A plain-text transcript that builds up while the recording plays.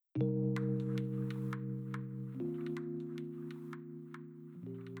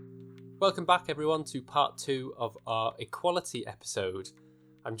Welcome back, everyone, to part 2 of our equality episode.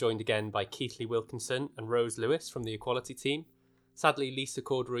 I'm joined again by Keithley Wilkinson and Rose Lewis from the equality team. Sadly, Lisa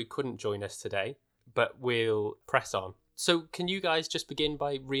Cordery couldn't join us today, but we'll press on. So can you guys just begin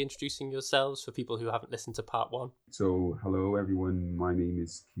by reintroducing yourselves for people who haven't listened to part 1? So, hello everyone, my name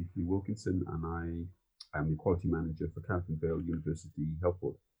is Keithley Wilkinson and I am the Equality Manager for Carlton Vale University Health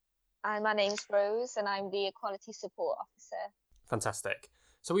Board. And my name's Rose and I'm the Equality Support Officer. Fantastic.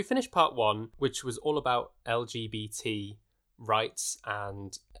 So we finished part 1, which was all about LGBT rights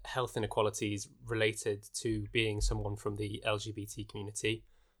and health inequalities related to being someone from the LGBT community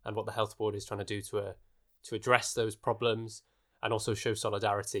and what the Health Board is trying to do to address those problems and also show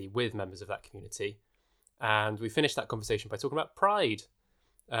solidarity with members of that community. And we finished that conversation by talking about Pride.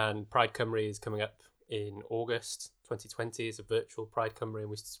 And Pride Cymru is coming up in August 2020 as a virtual Pride Cymru, and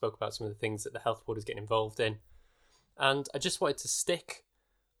we spoke about some of the things that the Health Board is getting involved in. And I just wanted to stick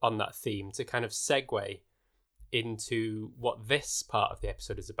on that theme to kind of segue into what this part of the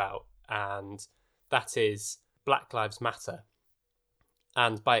episode is about, and that is Black Lives Matter,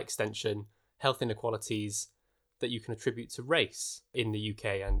 and by extension, health inequalities that you can attribute to race in the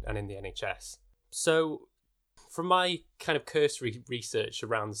UK and in the NHS. So from my kind of cursory research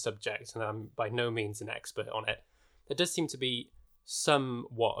around the subject, and I'm by no means an expert on it, there does seem to be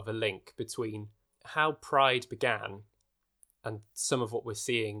somewhat of a link between how Pride began and some of what we're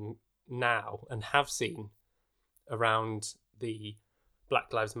seeing now and have seen around the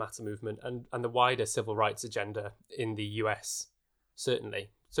Black Lives Matter movement and the wider civil rights agenda in the US,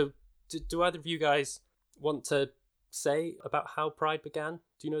 certainly. So do either of you guys want to say about how Pride began?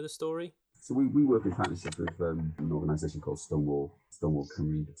 Do you know the story? So we work in partnership with an organisation called Stonewall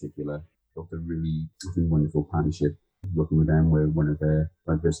Cymru in particular. Got a really wonderful partnership. Working with them, we're one of their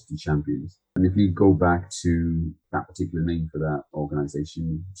diversity champions. And if you go back to that particular name for that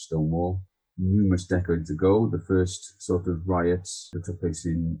organisation, Stonewall, numerous decades ago, the first sort of riots that took place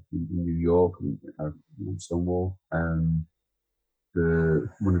in New York, Stonewall, one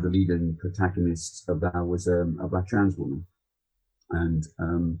of the leading protagonists of that was a black trans woman. And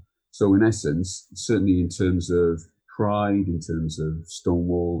so in essence, certainly in terms of Pride, in terms of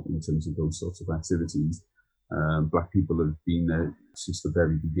Stonewall, in terms of those sorts of activities, Black people have been there since the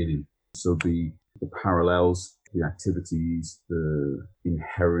very beginning. So the parallels, the activities, the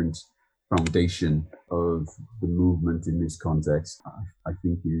inherent foundation of the movement in this context, I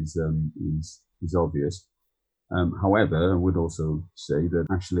think is obvious. However, I would also say that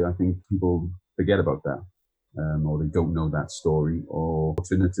actually I think people forget about that. Or they don't know that story, or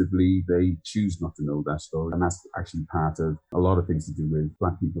alternatively, they choose not to know that story. And that's actually part of a lot of things to do with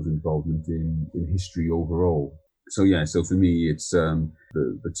Black people's involvement in history overall. So for me, it's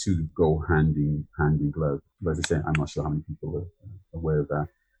the two go hand in glove. But as I say, I'm not sure how many people are aware of that.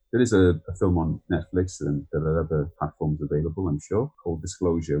 There is a film on Netflix, and there are other platforms available, I'm sure, called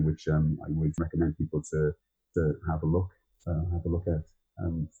Disclosure, which I would recommend people to have a look at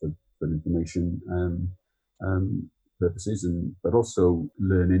for information. Purposes, but also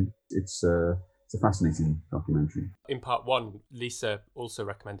learning. It's a fascinating documentary. In part 1, Lisa also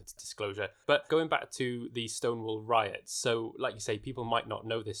recommended Disclosure. But going back to the Stonewall riots, so like you say, people might not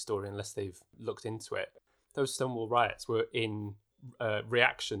know this story unless they've looked into it. Those Stonewall riots were in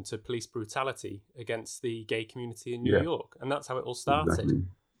reaction to police brutality against the gay community in New York, and that's how it all started. Exactly.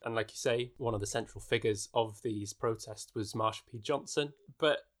 And like you say, one of the central figures of these protests was Marsha P. Johnson.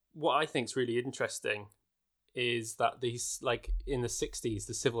 But what I think is really interesting is that these, like in the 60s,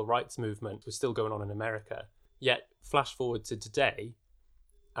 the civil rights movement was still going on in America. Yet flash forward to today,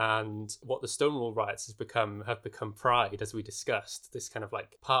 and what the Stonewall riots have become Pride, as we discussed, this kind of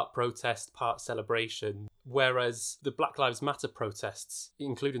like part protest, part celebration. Whereas the Black Lives Matter protests,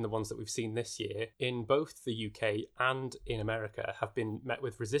 including the ones that we've seen this year, in both the UK and in America, have been met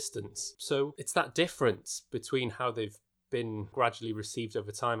with resistance. So it's that difference between how they've been gradually received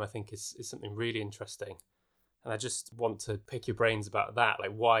over time, I think is something really interesting. And I just want to pick your brains about that.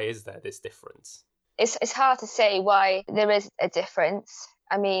 Like, why is there this difference? It's hard to say why there is a difference.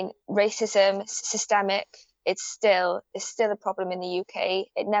 I mean, racism, systemic, it's still a problem in the UK.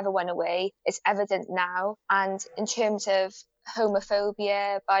 It never went away. It's evident now. And in terms of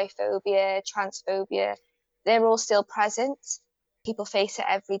homophobia, biphobia, transphobia, they're all still present. People face it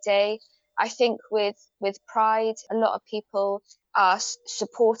every day. I think with Pride, a lot of people are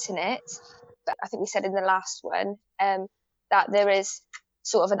supporting it. But I think we said in the last one that there is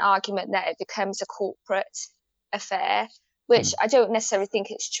sort of an argument that it becomes a corporate affair, which I don't necessarily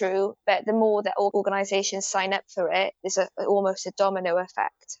think it's true, but the more that organisations sign up for it, there's almost a domino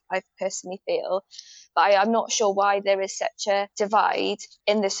effect, I personally feel. But I'm not sure why there is such a divide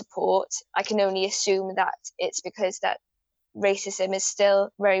in the support. I can only assume that it's because that racism is still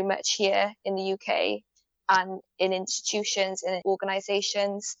very much here in the UK and in institutions and in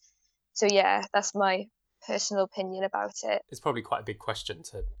organisations. So yeah, that's my personal opinion about it. It's probably quite a big question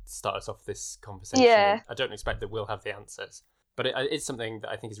to start us off this conversation. Yeah. I don't expect that we'll have the answers, but it's something that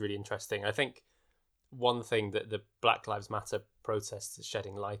I think is really interesting. I think one thing that the Black Lives Matter protests is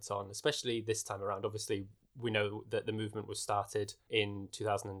shedding light on, especially this time around, obviously we know that the movement was started in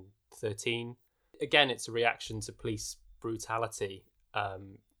 2013. Again, it's a reaction to police brutality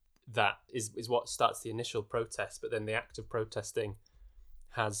that is what starts the initial protest, but then the act of protesting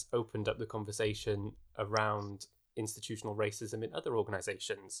has opened up the conversation around institutional racism in other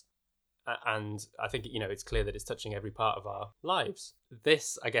organisations. And I think, it's clear that it's touching every part of our lives.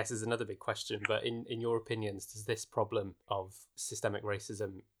 This, I guess, is another big question, but in your opinions, does this problem of systemic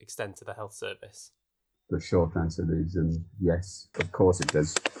racism extend to the health service? The short answer is yes, of course it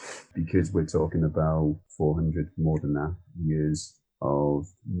does, because we're talking about 400, more than that, years of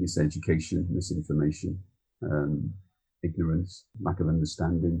miseducation, misinformation, ignorance, lack of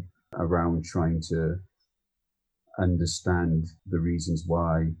understanding around trying to understand the reasons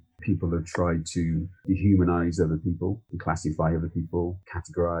why people have tried to dehumanize other people, classify other people,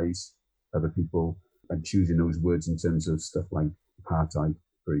 categorize other people, and choosing those words in terms of stuff like apartheid,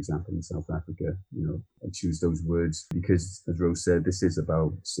 for example, in South Africa. I choose those words because, as Rose said, this is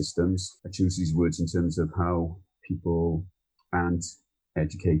about systems. I choose these words in terms of how people aren't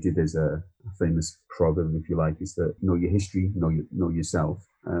educated. There's a famous proverb, if you like, is that know your history, know yourself.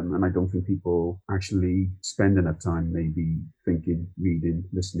 And I don't think people actually spend enough time maybe thinking, reading,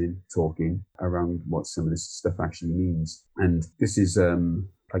 listening, talking around what some of this stuff actually means. And this is,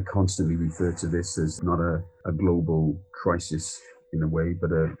 I constantly refer to this as not a global crisis in a way,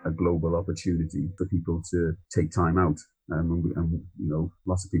 but a global opportunity for people to take time out. And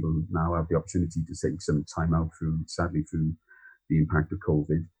lots of people now have the opportunity to take some time out sadly through the impact of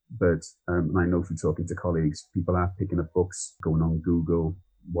COVID. But I know through talking to colleagues, people are picking up books, going on Google,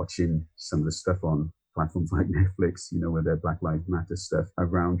 watching some of the stuff on platforms like Netflix, where their Black Lives Matter stuff,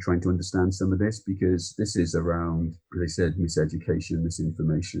 around trying to understand some of this, because this is around, as I said, miseducation,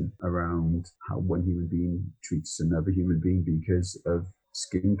 misinformation, around how one human being treats another human being because of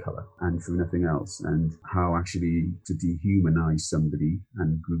skin color and through nothing else, and how actually to dehumanize somebody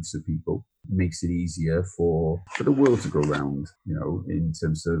and groups of people makes it easier for the world to go round, in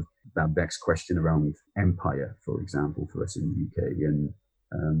terms of that vexed question around empire, for example, for us in the UK, and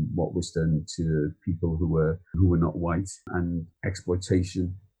what was done to people who were not white, and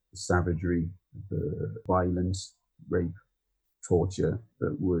exploitation, the savagery, the violence, rape, torture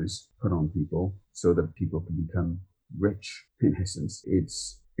that was put on people so that people could become rich, in essence.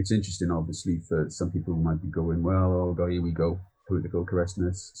 It's interesting, obviously, for some people who might be going, well, oh God, here we go, political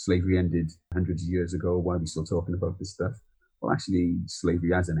correctness. Slavery ended hundreds of years ago. Why are we still talking about this stuff? Well, actually,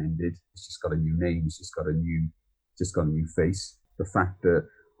 slavery hasn't ended. It's just got a new name. It's just got a new face. The fact that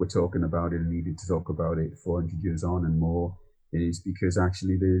we're talking about it and needed to talk about it 400 years on and more is because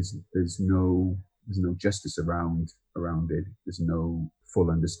actually there's no justice around it. There's no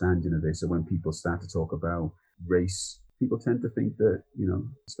full understanding of it. So when people start to talk about race, people tend to think that,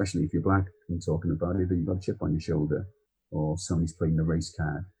 especially if you're black and talking about it, that you've got a chip on your shoulder or somebody's playing the race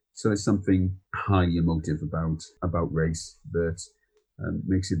card. So there's something highly emotive about race that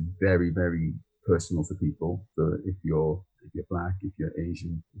makes it very, very personal for people. So if you're black, if you're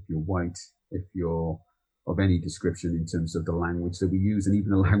Asian, if you're white, if you're of any description in terms of the language that we use, and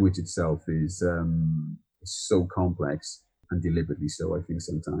even the language itself is so complex, and deliberately so, I think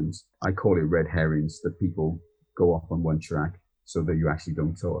sometimes. I call it red herrings, that people go off on one track so that you actually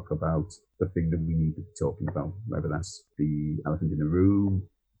don't talk about the thing that we need to be talking about, whether that's the elephant in the room,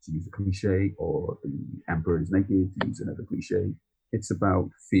 to use a cliche, or the emperor is naked, to use another cliche. It's about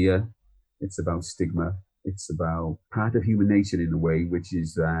fear. It's about stigma. It's about part of human nature in a way, which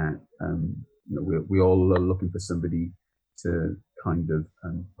is that we all are looking for somebody to kind of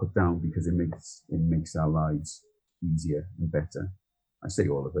put down because it makes our lives easier and better. I say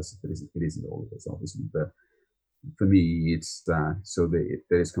all of us, it isn't all of us, obviously, but for me, it's that. So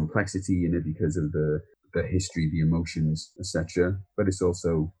there's complexity in it because of the history, the emotions, etc. But it's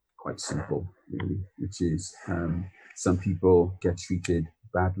also quite simple, really, which is some people get treated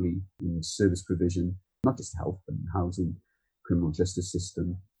badly in service provision, not just health, but in housing, criminal justice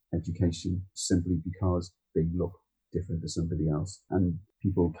system, education, simply because they look different to somebody else. And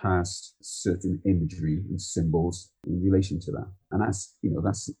people cast certain imagery and symbols in relation to that. And that's,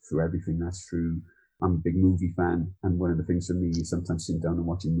 that's through everything. That's through, I'm a big movie fan. And one of the things for me is sometimes sitting down and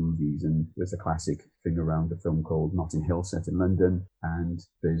watching movies. And there's a classic thing around a film called Notting Hill set in London. And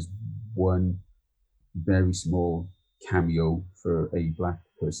there's one very small cameo for a black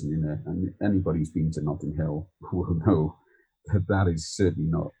person in there. And anybody who's been to Notting Hill will know that that is certainly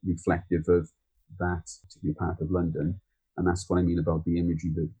not reflective of that particular part of London. And that's what I mean about the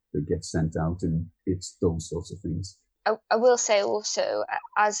imagery that gets sent out, and it's those sorts of things. I will say also,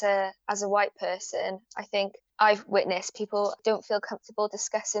 as a white person, I think I've witnessed people don't feel comfortable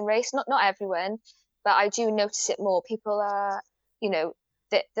discussing race. Not everyone, but I do notice it more. People are,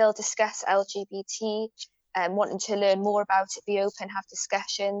 they'll discuss LGBT and wanting to learn more about it, be open, have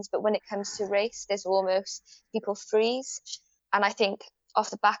discussions. But when it comes to race, there's almost people freeze. And I think off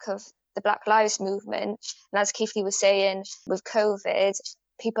the back of the Black Lives Movement, and as Keithley was saying, with COVID,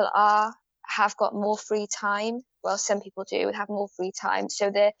 people have got more free time. Well, some people do have more free time.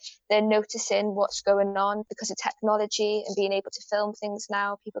 So they're noticing what's going on because of technology and being able to film things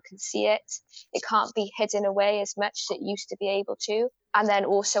now. People can see it. It can't be hidden away as much as it used to be able to. And then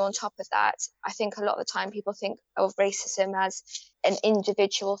also on top of that, I think a lot of the time people think of racism as an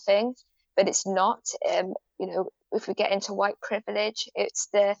individual thing, but it's not. If we get into white privilege, it's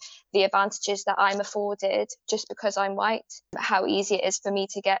the advantages that I'm afforded just because I'm white, how easy it is for me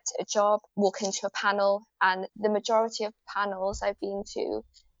to get a job, walk into a panel, and the majority of panels I've been to,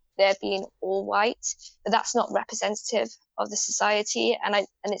 they're being all white, but that's not representative of the society, and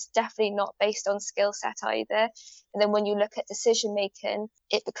it's definitely not based on skill set either. And then when you look at decision making,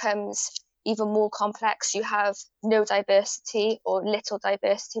 it becomes even more complex. You have no diversity or little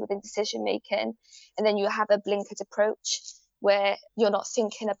diversity within decision making, and then you have a blinkered approach where you're not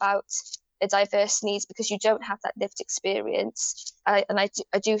thinking about the diverse needs because you don't have that lived experience. I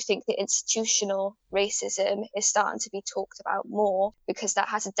do think that institutional racism is starting to be talked about more because that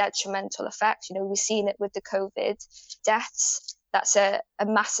has a detrimental effect. We've seen it with the COVID deaths. That's a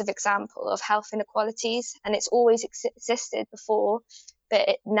massive example of health inequalities, and it's always existed before.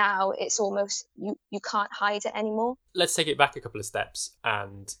 But now it's almost, you can't hide it anymore. Let's take it back a couple of steps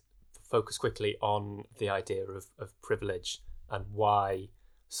and focus quickly on the idea of privilege and why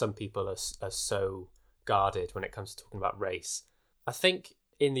some people are so guarded when it comes to talking about race. I think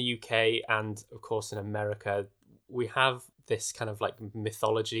in the UK and, of course, in America, we have this kind of like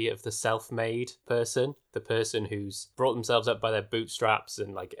mythology of the self-made person, the person who's brought themselves up by their bootstraps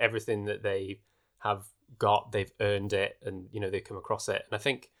and like everything that they have got, they've earned it, and they come across it. And I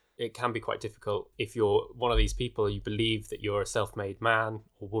think it can be quite difficult if you're one of these people, you believe that you're a self-made man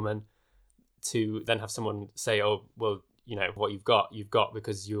or woman, to then have someone say, oh well, what you've got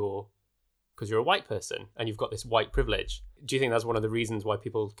because you're a white person and you've got this white privilege. Do you think that's one of the reasons why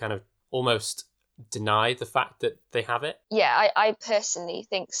people kind of almost deny the fact that they have it? Yeah, I personally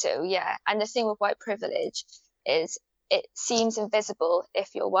think so, yeah. And the thing with white privilege is it seems invisible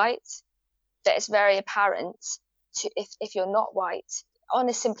if you're white, that it's very apparent if you're not white. On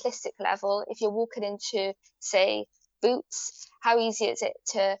a simplistic level, if you're walking into, say, Boots, how easy is it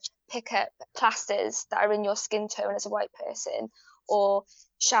to pick up plasters that are in your skin tone as a white person, or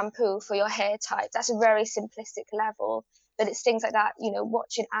shampoo for your hair type? That's a very simplistic level, but it's things like that,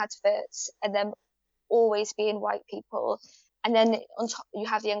 watching adverts and them always being white people. And then on top, you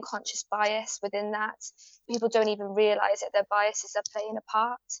have the unconscious bias within that. People don't even realize that their biases are playing a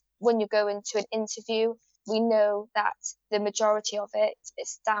part. When you go into an interview, we know that the majority of it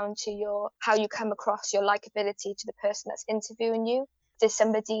is down to how you come across, your likability to the person that's interviewing you. Does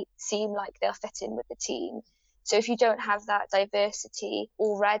somebody seem like they'll fit in with the team? So if you don't have that diversity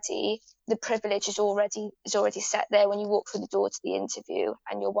already, the privilege is already set there when you walk through the door to the interview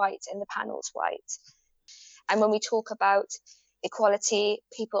and you're white and the panel's white. And when we talk about equality,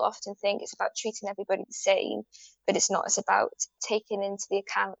 people often think it's about treating everybody the same, but it's not. It's about taking into the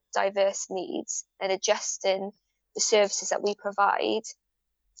account diverse needs and adjusting the services that we provide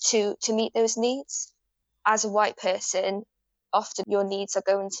to meet those needs. As a white person, often your needs are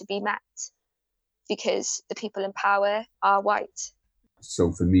going to be met because the people in power are white.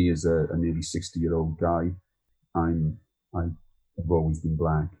 So for me, as a nearly 60-year-old guy, I've always been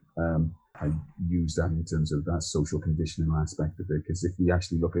black. I use that in terms of that social conditioning aspect of it, because if we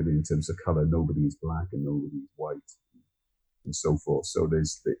actually look at it in terms of colour, nobody is black and nobody is white, and so forth. So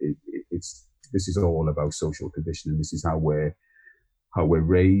this is all about social conditioning. This is how we're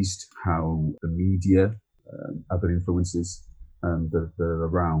raised, how the media, other influences that are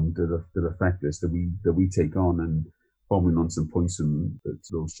around that affect us, that we take on. And following on some points that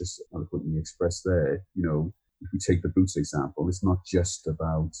Rose just eloquently expressed there, if we take the boots example, it's not just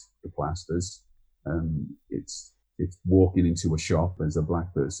about the plasters. It's walking into a shop as a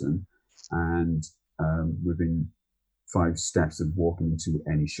black person, and within 5 steps of walking into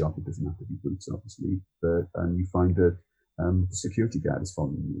any shop, it doesn't have to be boots, obviously, but you find that the security guard is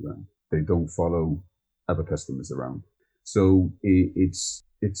following you around. They don't follow other customers around. So it's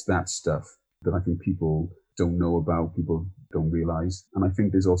that stuff that I think people don't know about, people don't realize. And I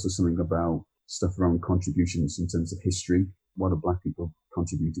think there's also something about stuff around contributions in terms of history. What have black people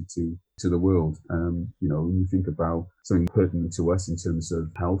contributed to the world? When you think about something pertinent to us in terms of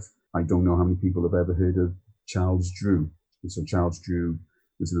health, I don't know how many people have ever heard of Charles Drew. And so Charles Drew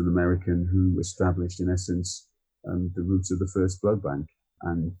was an American who established, in essence, the roots of the first blood bank.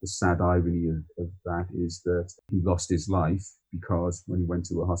 And the sad irony of that is that he lost his life because when he went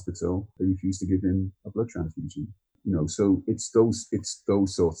to a hospital, they refused to give him a blood transfusion. So it's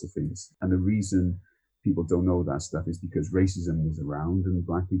those sorts of things. And the reason people don't know that stuff is because racism was around and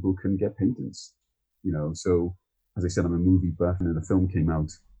black people couldn't get patents. So as I said, I'm a movie buff, and the film came out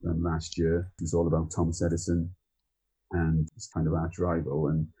last year. It was all about Thomas Edison and his kind of arch rival.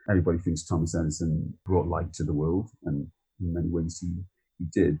 And everybody thinks Thomas Edison brought light to the world, and in many ways he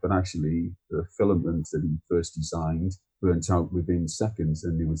did. But actually, the filament that he first designed burnt out within seconds.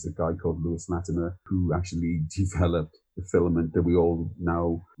 And there was a guy called Lewis Latimer who actually developed the filament that we all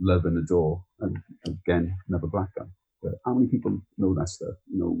now love and adore. And again, another black guy. But how many people know that stuff?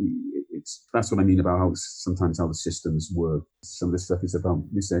 That's what I mean about how sometimes how the systems work. Some of this stuff is about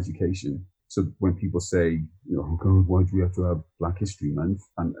miseducation. So when people say, oh God, why do we have to have Black History Month?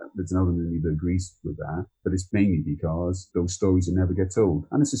 And there's no one that agrees with that, but it's mainly because those stories will never get told.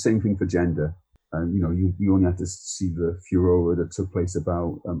 And it's the same thing for gender. You only have to see the furore that took place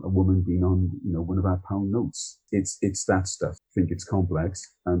about a woman being on, one of our pound notes. It's that stuff. I think it's complex,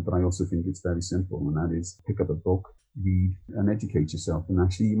 but I also think it's very simple, and that is pick up a book, read, and educate yourself. And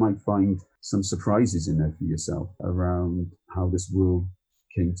actually, you might find some surprises in there for yourself around how this world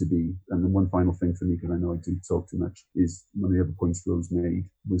came to be. And then one final thing for me, because I know I do talk too much, is one of the other points Rose made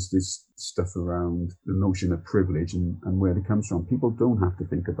was this stuff around the notion of privilege and where it comes from. People don't have to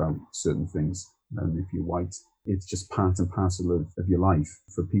think about certain things. If you're white, it's just part and parcel of your life.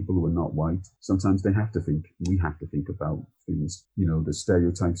 For people who are not white, sometimes we have to think about things, the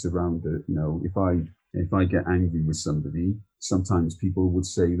stereotypes around it. If I get angry with somebody, sometimes people would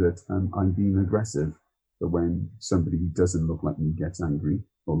say that I'm being aggressive. But when somebody who doesn't look like me gets angry,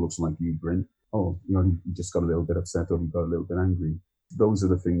 or looks like you, Bryn, you just got a little bit upset, or you got a little bit angry. Those are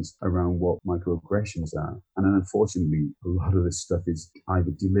the things around what microaggressions are. And then unfortunately, a lot of this stuff is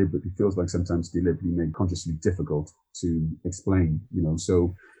either deliberately, it feels like sometimes deliberately made consciously difficult to explain,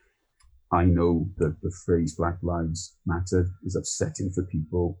 So I know that the phrase Black Lives Matter is upsetting for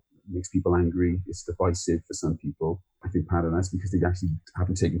people, makes people angry, it's divisive for some people. I think part of that's because they actually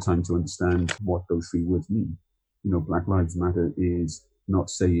haven't taken time to understand what those 3 words mean. Black Lives Matter is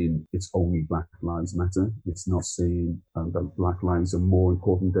not saying it's only Black Lives Matter. It's not saying that Black lives are more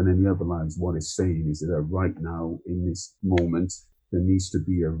important than any other lives. What it's saying is that right now, in this moment, there needs to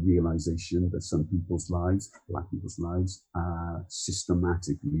be a realization that some people's lives, Black people's lives, are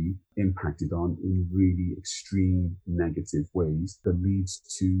systematically impacted on in really extreme negative ways that leads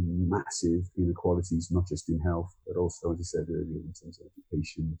to massive inequalities, not just in health, but also, as I said earlier, in terms of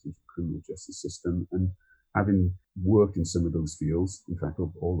education, in terms of criminal justice system. And having worked in some of those fields, in fact,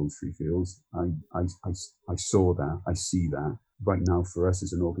 all those 3 fields, I saw that, I see that. Right now, for us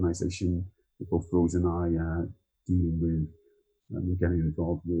as an organisation, both Rose and I are dealing with we're getting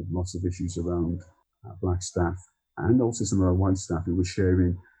involved with lots of issues around Black staff and also some of our white staff who were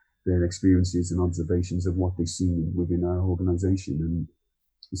sharing their experiences and observations of what they've seen within our organisation. And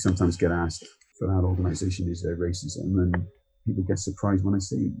we sometimes get asked, for that organisation, is there racism? And people get surprised when I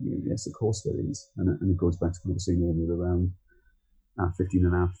say, yes, of course there is. And it goes back to what I was saying earlier around our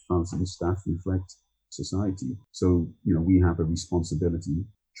 15,500 staff reflect society. So, we have a responsibility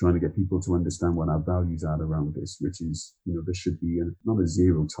trying to get people to understand what our values are around this, which is, there should be not a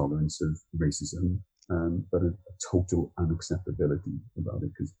zero tolerance of racism, but a total unacceptability about it,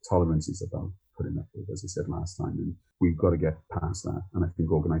 because tolerance is about putting up with, as I said last time, and we've got to get past that. And I think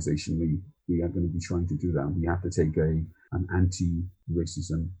organizationally, we are going to be trying to do that. We have to take an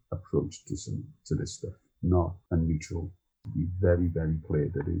anti-racism approach to this stuff, not a neutral. Be very, very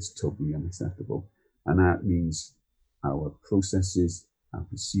clear that it is totally unacceptable. And that means our processes, our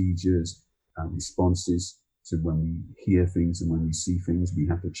procedures, our responses to when we hear things and when we see things, we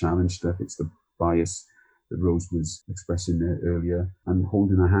have to challenge stuff. It's the bias that Rose was expressing there earlier, and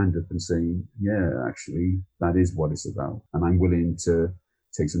holding her hand up and saying, yeah, actually, that is what it's about. And I'm willing to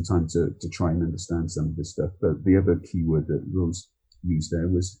take some time to try and understand some of this stuff. But the other key word that Rose used there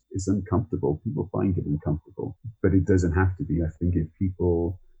is uncomfortable. People find it uncomfortable, but it doesn't have to be. I think if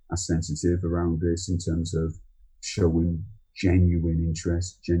people are sensitive around this in terms of showing genuine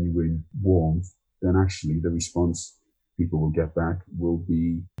interest, genuine warmth, then actually the response people will get back will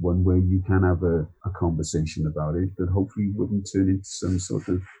be one where you can have a conversation about it that hopefully wouldn't turn into some sort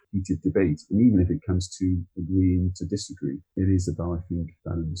of heated debate. And even if it comes to agreeing to disagree, it is about, I think,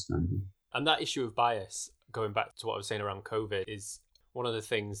 that understanding. And that issue of bias, going back to what I was saying around COVID, is one of the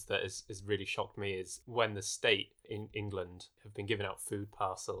things that has really shocked me is when the state in England have been giving out food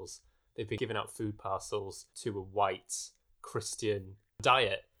parcels. They've been giving out food parcels to a white Christian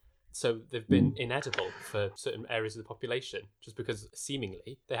diet. So they've been inedible for certain areas of the population just because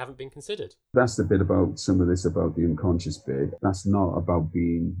seemingly they haven't been considered. That's the bit about some of this about the unconscious bit. That's not about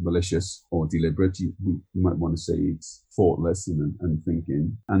being malicious or deliberate. You might want to say it's thoughtless and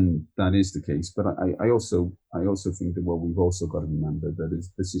thinking, and that is the case. But I also think that what we've also got to remember that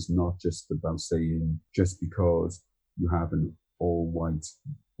is this is not just about saying just because you have an all-white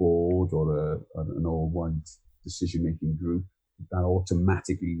board or an all-white decision-making group, that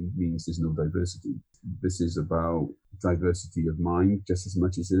automatically means there's no diversity. This is about diversity of mind just as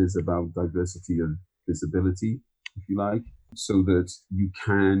much as it is about diversity of visibility, if you like, so that you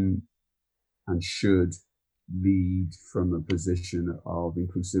can and should lead from a position of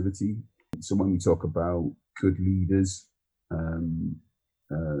inclusivity. So when we talk about good leaders,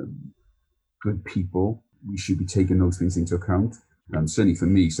 good people, we should be taking those things into account. Certainly for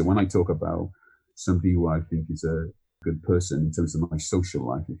me, so when I talk about somebody who I think is a good person in terms of my social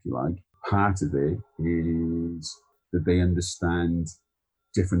life, if you like, part of it is that they understand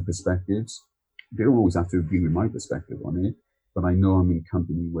different perspectives. They don't always have to agree with my perspective on it, but I know I'm in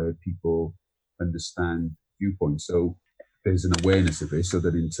company where people understand viewpoints. So there's an awareness of it, so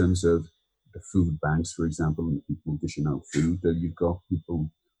that in terms of the food banks, for example, and the people dishing out food, that you've got people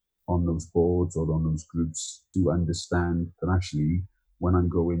on those boards or on those groups to understand that actually when I'm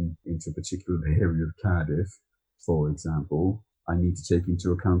going into a particular area of Cardiff, for example, I need to take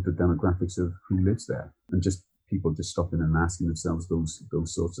into account the demographics of who lives there, and just people just stopping and asking themselves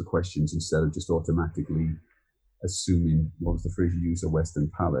those sorts of questions instead of just automatically assuming, what was the phrase you used, a Western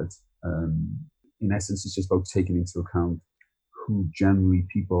palate. In essence, it's just about taking into account who generally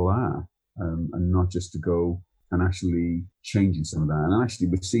people are, and not just to go and actually changing some of that. And actually,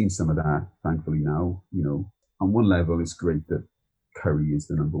 we're seeing some of that, thankfully, now. You know, on one level, it's great that curry is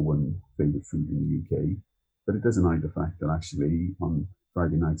the number one favourite food in the UK. But it doesn't hide the fact that actually on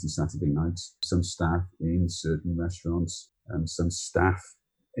Friday nights and Saturday nights, some staff in certain restaurants, some staff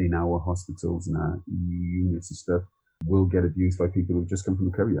in our hospitals and our units and stuff will get abused by people who've just come from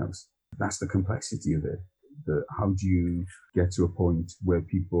a curry house. That's the complexity of it. How do you get to a point where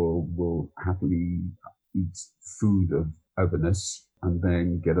people will happily eat food of otherness and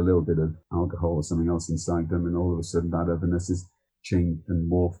then get a little bit of alcohol or something else inside them, and all of a sudden that otherness is changed and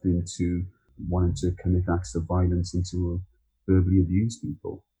morphed into wanting to commit acts of violence and to verbally abuse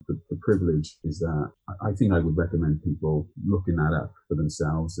people. The privilege is that I think I would recommend people looking that up for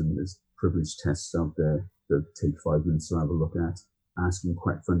themselves, and there's privilege tests out there that take 5 minutes to have a look at, asking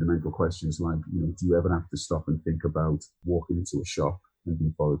quite fundamental questions like, you know, do you ever have to stop and think about walking into a shop and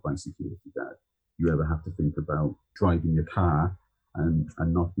being followed by security guard? Do you ever have to think about driving your car and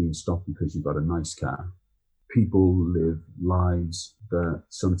not being stopped because you've got a nice car? People live lives that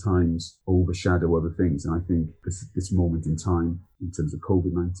sometimes overshadow other things. And I think this moment in time, in terms of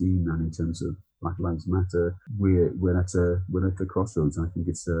COVID-19 and in terms of Black Lives Matter, we're at the crossroads. And I think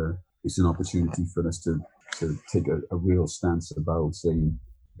it's an opportunity for us to take a real stance about saying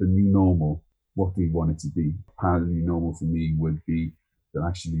the new normal, what do we want it to be? Part of the new normal for me would be that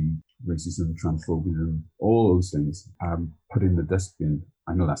actually racism, transphobia, all those things put in the dustbin.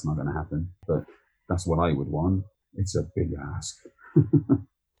 I know that's not going to happen, but that's what I would want. It's a big ask.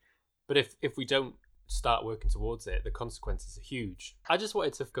 But if we don't start working towards it, the consequences are huge. I just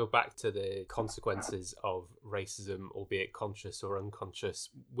wanted to go back to the consequences of racism, albeit conscious or unconscious,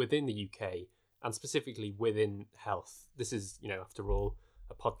 within the UK and specifically within health. This is, you know, after all,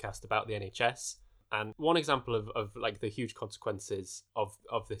 a podcast about the NHS. And one example of like the huge consequences of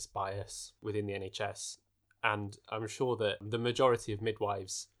this bias within the NHS, and I'm sure that the majority of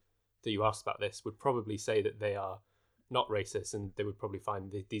midwives that you asked about this would probably say that they are not racist, and they would probably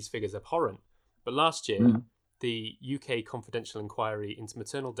find these figures abhorrent. But last year, the UK Confidential Inquiry into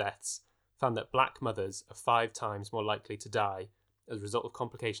Maternal Deaths found that black mothers are 5 times more likely to die as a result of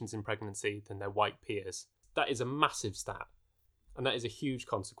complications in pregnancy than their white peers. That is a massive stat, and that is a huge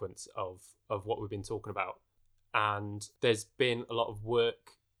consequence of what we've been talking about. And there's been a lot of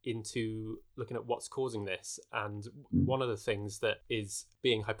work into looking at what's causing this. And one of the things that is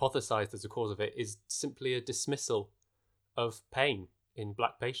being hypothesized as a cause of it is simply a dismissal of pain in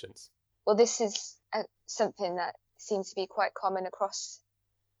Black patients. Well, this is something that seems to be quite common across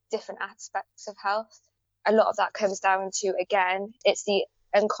different aspects of health. A lot of that comes down to, again, it's the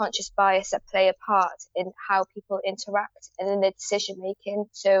unconscious bias that play a part in how people interact and in their decision making.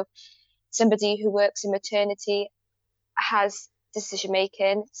 So somebody who works in maternity has decision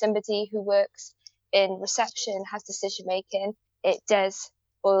making. Somebody who works in reception has decision making. It does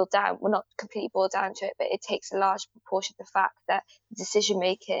boil down, well, not completely boil down to it, but it takes a large proportion of the fact that decision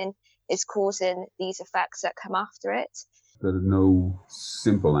making is causing these effects that come after it. There are no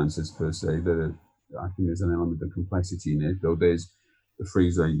simple answers per se. I think there's an element of complexity in it, though there's the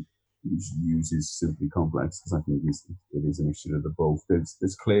phrase I usually use is simply complex, because I think it is a mixture of the both.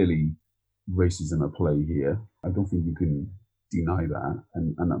 There's clearly racism at play here. I don't think you can deny that,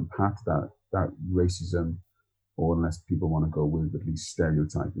 and unpack that racism, or unless people want to go with at least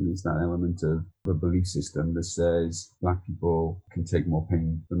stereotyping, is that element of a belief system that says Black people can take more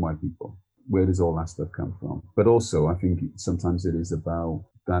pain than white people. Where does all that stuff come from? But also, I think sometimes it is about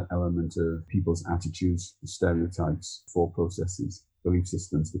that element of people's attitudes, stereotypes, thought processes, belief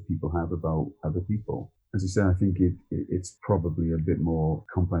systems that people have about other people. As I said, I think it's probably a bit more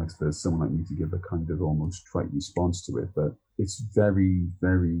complex for someone like me to give a kind of almost trite response to it, but it's very,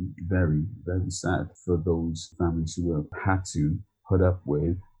 very, very, very sad for those families who have had to put up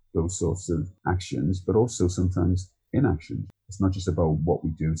with those sorts of actions, but also sometimes inaction. It's not just about what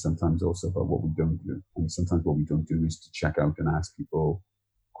we do, sometimes also about what we don't do. And sometimes what we don't do is to check out and ask people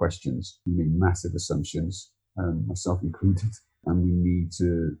questions. We make massive assumptions, myself included, and we need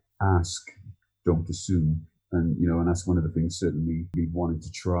to ask, don't assume. And, and that's one of the things certainly we wanted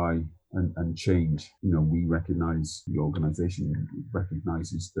to try and change. We recognize, the organization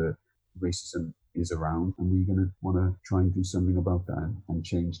recognizes that racism is around, and we're going to want to try and do something about that and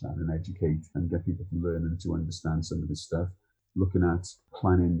change that and educate and get people to learn and to understand some of this stuff. Looking at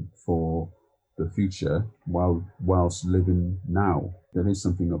planning for the future whilst living now. There is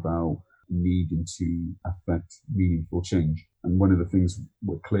something about needing to affect meaningful change. And one of the things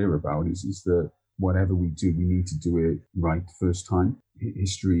we're clear about is that whatever we do, we need to do it right first time.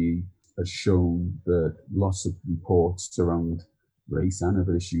 History has shown that lots of reports around race and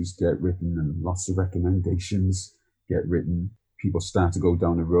other issues get written, and lots of recommendations get written. People start to go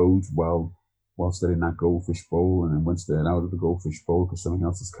down a road whilst they're in that goldfish bowl, and then once they're out of the goldfish bowl because something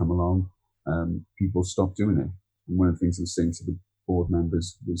else has come along, people stop doing it. And one of the things I was saying to the board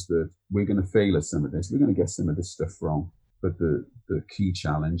members was that we're going to fail at some of this. We're going to get some of this stuff wrong. But the key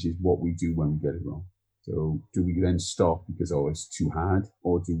challenge is what we do when we get it wrong. So do we then stop because, it's too hard?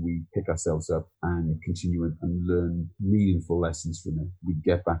 Or do we pick ourselves up and continue and learn meaningful lessons from it? We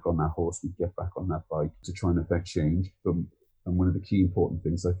get back on that horse, we get back on that bike to try and affect change. And one of the key important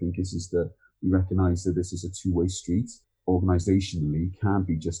things, I think, is that we recognize that this is a two-way street. Organizationally, can't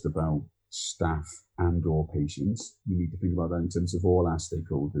be just about staff and or patients. We need to think about that in terms of all our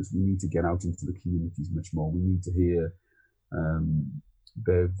stakeholders. We need to get out into the communities much more. We need to hear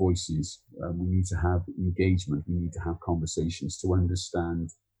their voices. We need to have engagement. We need to have conversations to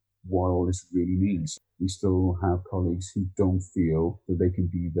understand what all this really means. We still have colleagues who don't feel that they can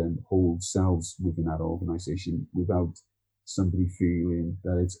be their whole selves within that organization without somebody feeling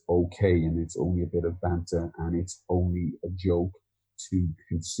that it's okay and it's only a bit of banter and it's only a joke, to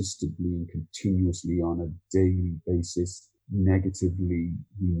consistently and continuously on a daily basis negatively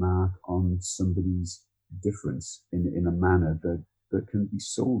remark on somebody's difference in a manner that can be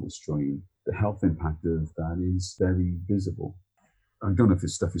soul destroying. The health impact of that is very visible. I don't know if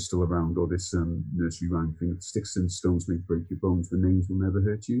this stuff is still around, or this nursery rhyme thing, sticks and stones may break your bones, the names will never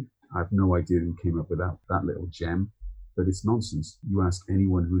hurt you. I have no idea who came up with that little gem, but it's nonsense. You ask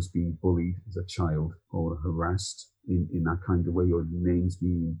anyone who's been bullied as a child or harassed in that kind of way, or names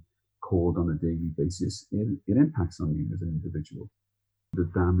being called on a daily basis, it impacts on you as an individual. The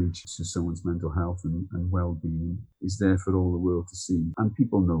damage to someone's mental health and well-being is there for all the world to see. And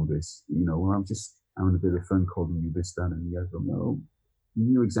people know this, or I'm just having a bit of fun calling you this, that, and the other. Well, you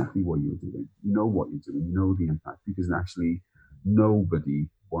knew exactly what you were doing. You know what you're doing. You know the impact, because actually nobody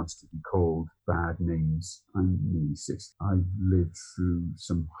wants to be called bad names. I'm nearly 60. I've lived through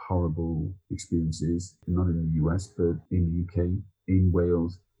some horrible experiences, not in the US, but in the UK, in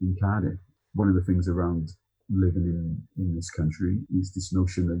Wales, in Cardiff. One of the things around living in this country is this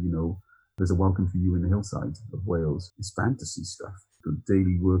notion that, There's a Welcome for You in the Hillside of Wales. It's fantasy stuff. The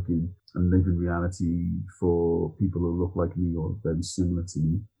daily working and living reality for people who look like me or very similar to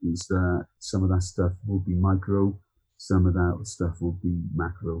me is that some of that stuff will be micro, some of that stuff will be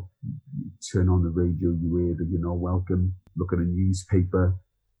macro. You turn on the radio, you hear that you're not welcome. Look at a newspaper,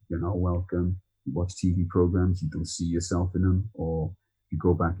 you're not welcome. You watch TV programs, you don't see yourself in them. Or you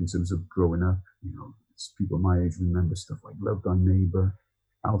go back in terms of growing up, people my age remember stuff like Love Thy Neighbour,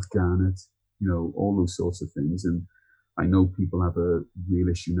 Alf Garnett, all those sorts of things. And I know people have a real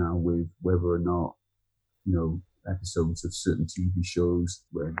issue now with whether or not, episodes of certain TV shows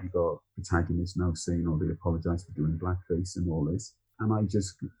where you got protagonists now saying, they apologise for doing blackface and all this. And I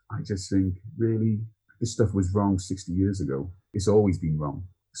just think, really, this stuff was wrong 60 years ago. It's always been wrong.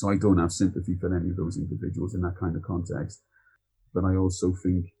 So I don't have sympathy for any of those individuals in that kind of context. But I also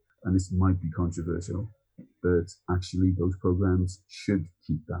think, and this might be controversial, that actually those programs should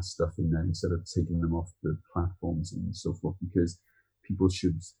keep that stuff in there instead of taking them off the platforms and so forth, because people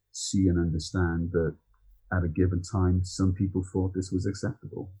should see and understand that at a given time, some people thought this was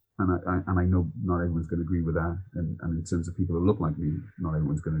acceptable. And I know not everyone's going to agree with that. And in terms of people who look like me, not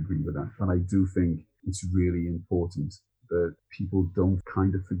everyone's going to agree with that. But I do think it's really important that people don't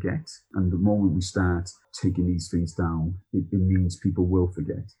kind of forget. And the moment we start taking these things down, it means people will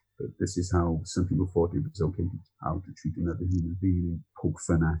forget. But this is how some people thought it was okay to treat another human being and poke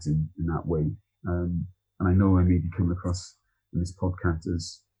fun at in that way. And I know I may be coming across in this podcast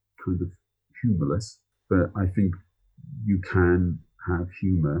as kind of humorless, but I think you can have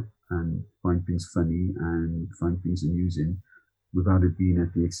humour and find things funny and find things amusing without it being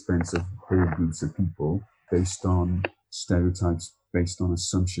at the expense of whole groups of people based on stereotypes, based on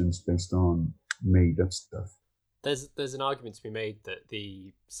assumptions, based on made up stuff. There's an argument to be made that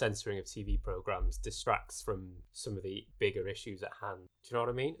the censoring of TV programs distracts from some of the bigger issues at hand. Do you know what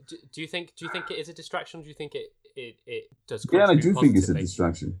I mean? Do you think it is a distraction? Or do you think it does? Yeah, I do think it's a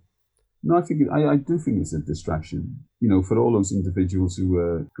distraction. No, I do think it's a distraction. For all those individuals who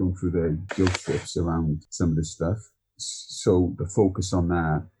are going through their guilt trips around some of this stuff. So the focus on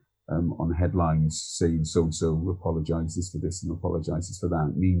that, on headlines saying so-and-so apologises for this and apologises for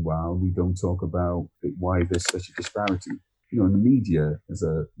that. Meanwhile, we don't talk about why there's such a disparity. And the media has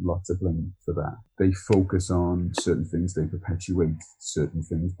a lot to blame for that. They focus on certain things, they perpetuate certain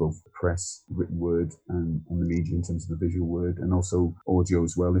things, both the press, written word, and the media in terms of the visual word, and also audio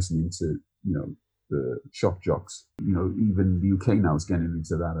as well, listening to, the shock jocks. Even the UK now is getting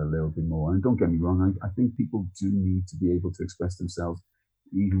into that a little bit more. And don't get me wrong, I think people do need to be able to express themselves,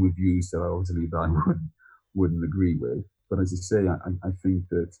 even with views that I wouldn't agree with. But as I say, I think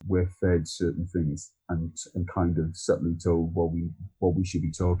that we're fed certain things and kind of subtly told what we should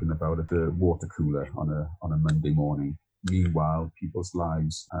be talking about at the water cooler on a Monday morning. Meanwhile, people's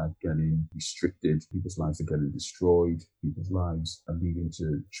lives are getting restricted, people's lives are getting destroyed, people's lives are leading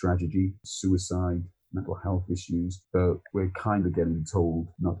to tragedy, suicide, mental health issues. But we're kind of getting told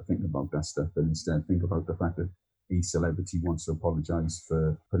not to think about that stuff, but instead think about the fact that a celebrity wants to apologise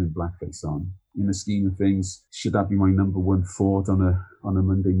for putting blackface on. In the scheme of things, should that be my number one thought on a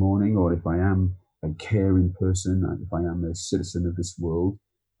Monday morning? Or if I am a caring person, if I am a citizen of this world,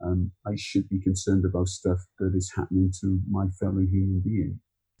 I should be concerned about stuff that is happening to my fellow human being.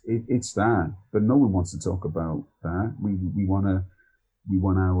 It's that, but no one wants to talk about that. We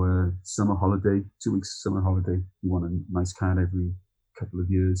want our summer holiday, 2 weeks summer holiday. We want a nice car every couple of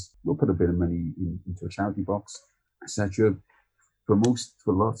years. We'll put a bit of money into a charity box, etc. For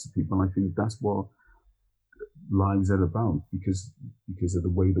lots of people, I think that's what lives are about because of the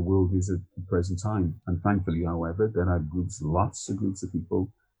way the world is at the present time. And thankfully, however, there are lots of groups of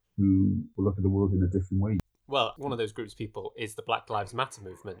people who will look at the world in a different way. Well, one of those groups of people is the Black Lives Matter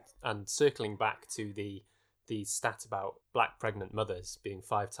movement. And circling back to the stat about black pregnant mothers being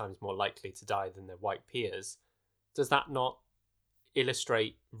 5 times more likely to die than their white peers, does that not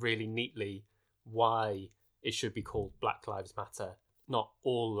illustrate really neatly why it should be called Black Lives Matter, not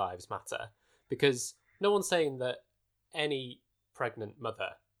All Lives Matter? Because no one's saying that any pregnant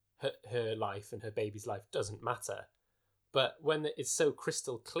mother, her life and her baby's life doesn't matter. But when it's so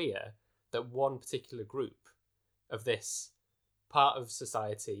crystal clear that one particular group of this part of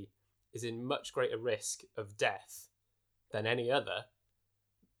society is in much greater risk of death than any other,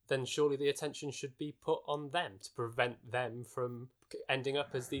 then surely the attention should be put on them to prevent them from ending up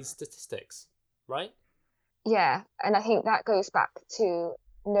as these statistics, right? Yeah, and I think that goes back to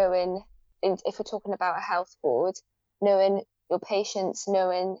knowing, if we're talking about a health board, knowing your patients,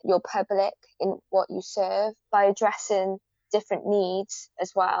 knowing your public in what you serve, by addressing different needs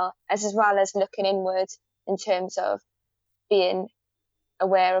as well as looking inward in terms of being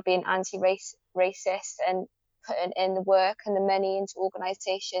aware of being racist and putting in the work and the money into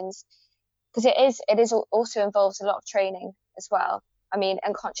organisations, because it is also involves a lot of training as well. I mean,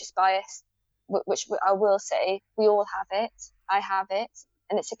 unconscious bias, which I will say we all have it. I have it,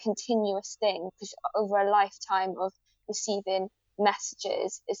 and it's a continuous thing, because over a lifetime of receiving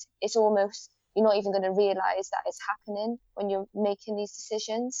messages, it's almost, you're not even going to realise that it's happening when you're making these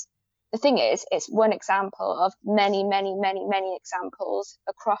decisions. The thing is, it's one example of many, many, many, many examples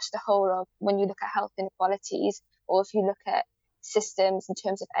across the whole of, when you look at health inequalities, or if you look at systems in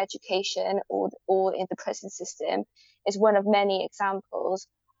terms of education or in the prison system, is one of many examples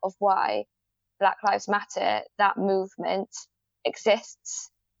of why Black Lives Matter, that movement, exists.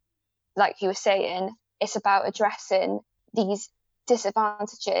 Like you were saying, it's about addressing these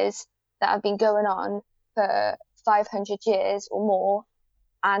disadvantages that have been going on for 500 years or more,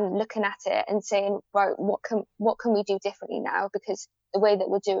 and looking at it and saying, right, what can we do differently now? Because the way that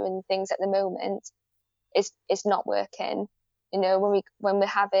we're doing things at the moment is not working. You know, when we're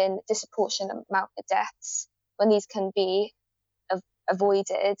having disproportionate amount of deaths, when these can be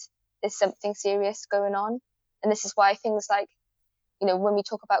avoided, there's something serious going on. And this is why things like, you know, when we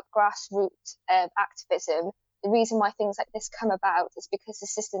talk about grassroots activism, the reason why things like this come about is because the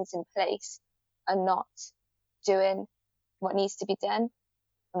systems in place are not doing what needs to be done.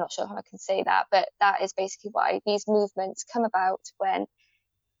 I'm not sure how I can say that, but that is basically why these movements come about, when,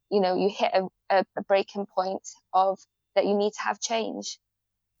 you know, you hit a breaking point of that you need to have change.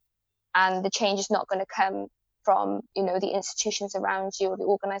 And the change is not going to come from, you know, the institutions around you or the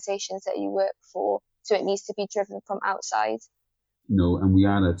organisations that you work for. So it needs to be driven from outside. You know, and we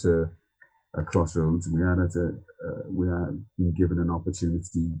are at a crossroads. We are being given an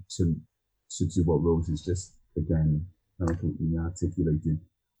opportunity to do what Rose has just, again, eloquently articulated,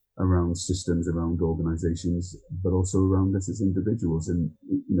 around systems, around organisations, but also around us as individuals. And,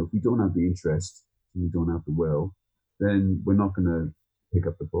 you know, if we don't have the interest and we don't have the will, then we're not going to pick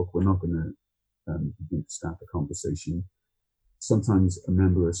up the book. We're not going to begin to start the conversation. Sometimes a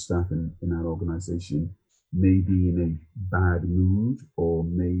member of staff in our organisation may be in a bad mood, or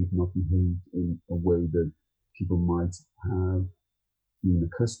may not behave in a way that people might have been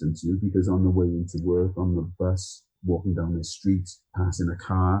accustomed to, because on the way into work, on the bus, walking down the street, passing a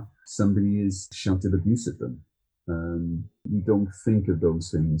car, somebody has shouted abuse at them. We don't think of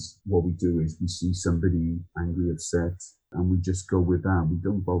those things. What we do is we see somebody angry, upset, and we just go with that. We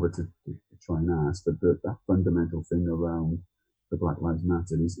don't bother to try and ask. But that fundamental thing around the Black Lives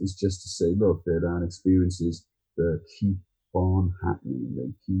Matter is just to say, look, there are experiences that keep on happening.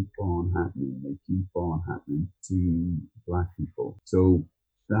 They keep on happening. They keep on happening to Black people. So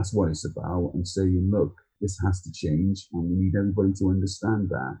that's what it's about, and saying, look, this has to change, and we need everybody to understand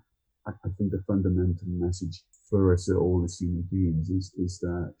that. I think the fundamental message for us all as human beings is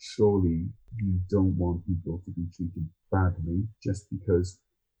that surely we don't want people to be treated badly just because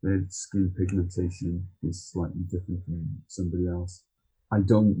their skin pigmentation is slightly different from somebody else. I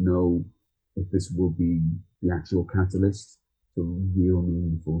don't know if this will be the actual catalyst for real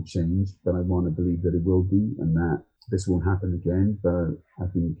meaningful change, but I want to believe that it will be, and that this won't happen again. But I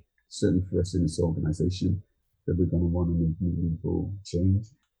think certainly for us in this organisation, that we're going to want to make meaningful change.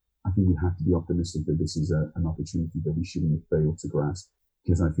 I think we have to be optimistic that this is an opportunity that we shouldn't fail to grasp,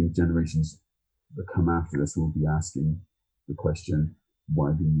 because I think generations that come after us will be asking the question,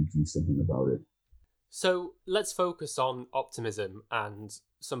 why didn't you do something about it? So let's focus on optimism and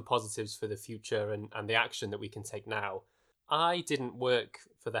some positives for the future and the action that we can take now. I didn't work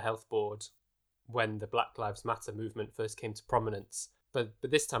for the health board when the Black Lives Matter movement first came to prominence, but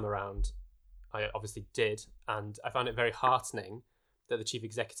this time around, I obviously did, and I found it very heartening that the chief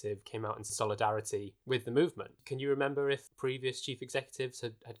executive came out in solidarity with the movement. Can you remember if previous chief executives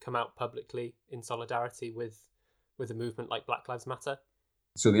had come out publicly in solidarity with a movement like Black Lives Matter?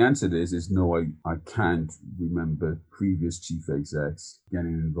 So the answer to this is no, I can't remember previous chief execs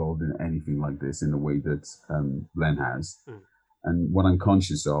getting involved in anything like this in the way that Len has. And what I'm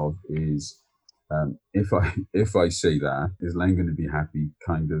conscious of is if I say that, is Len going to be happy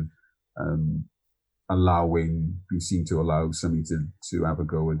kind of we seem to allow somebody to have a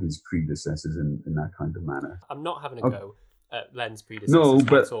go at his predecessors in that kind of manner. I'm not having a go at Len's predecessors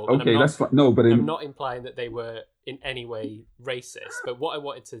at all. Okay, that's fine. No, but I'm not implying that they were in any way racist. But what I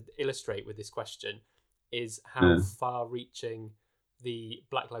wanted to illustrate with this question is how far-reaching the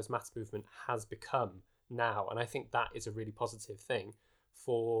Black Lives Matter movement has become now, and I think that is a really positive thing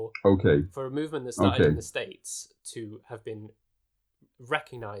for a movement that started in the States to have been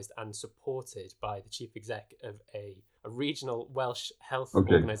recognised and supported by the chief exec of a regional Welsh health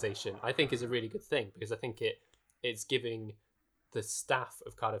organisation. I think is a really good thing, because I think it's giving the staff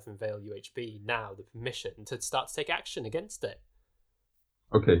of Cardiff and Vale UHB now the permission to start to take action against it.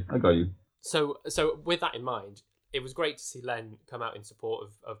 Okay, I got you. So with that in mind, it was great to see Len come out in support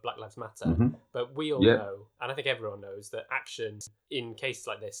of Black Lives Matter, but we all know, and I think everyone knows, that actions in cases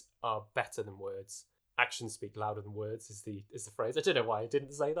like this are better than words. Actions speak louder than words is the phrase. I don't know why I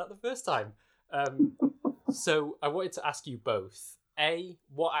didn't say that the first time. So I wanted to ask you both, A,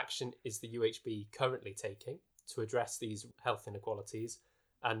 what action is the UHB currently taking to address these health inequalities?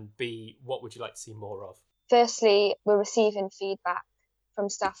 And B, what would you like to see more of? Firstly, we're receiving feedback from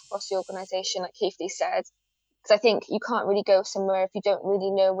staff across the organisation, like Keithley said, because I think you can't really go somewhere if you don't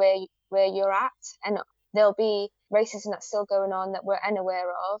really know where you're at. And there'll be racism that's still going on that we're unaware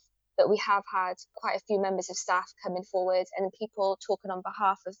of, but we have had quite a few members of staff coming forward and people talking on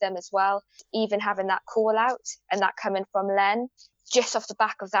behalf of them as well, even having that call out and that coming from Len. Just off the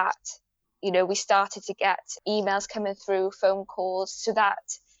back of that, we started to get emails coming through, phone calls. So that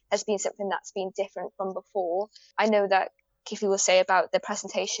has been something that's been different from before. I know that Keithley will say about the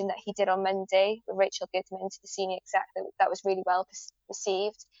presentation that he did on Monday with Rachel Goodman to the senior exec, that was really well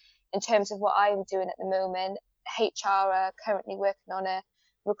received. In terms of what I'm doing at the moment, HR are currently working on a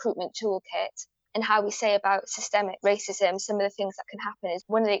recruitment toolkit, and how we say about systemic racism, some of the things that can happen is,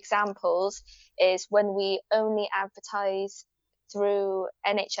 one of the examples is when we only advertise through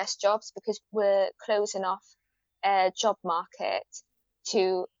NHS jobs, because we're closing off a job market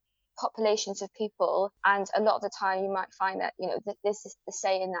to populations of people. And a lot of the time you might find that this is the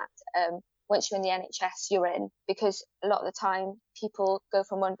saying that once you're in the NHS you're in, because a lot of the time people go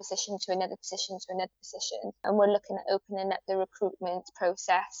from one position to another position to another position, and we're looking at opening up the recruitment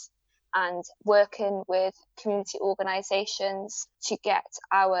process and working with community organisations to get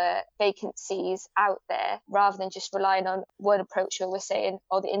our vacancies out there, rather than just relying on one approach where we're saying,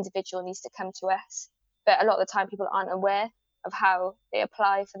 the individual needs to come to us. But a lot of the time people aren't aware of how they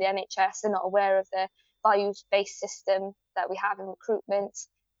apply for the NHS. They're not aware of the values-based system that we have in recruitment.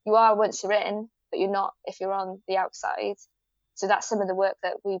 You are once you're in, but you're not if you're on the outside. So that's some of the work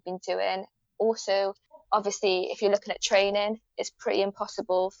that we've been doing. Also, obviously, if you're looking at training, it's pretty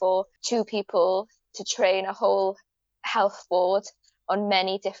impossible for two people to train a whole health board on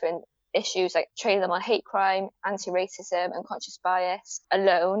many different issues, like training them on hate crime, anti-racism, unconscious bias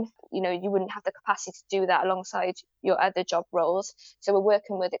alone. You wouldn't have the capacity to do that alongside your other job roles. So we're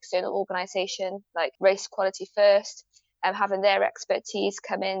working with external organisations like Race Equality First, and having their expertise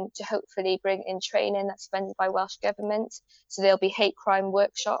come in to hopefully bring in training that's funded by Welsh Government. So there'll be hate crime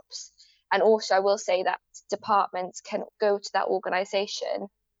workshops. And also I will say that departments can go to that organisation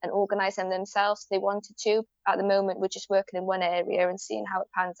and organise them themselves if they wanted to. At the moment, we're just working in one area and seeing how it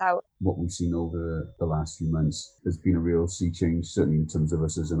pans out. What we've seen over the last few months, there's been a real sea change, certainly in terms of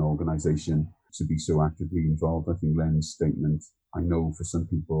us as an organisation, to be so actively involved. I think Len's statement, I know for some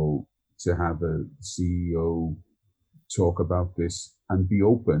people to have a CEO talk about this and be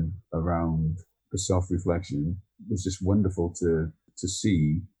open around the self-reflection was just wonderful to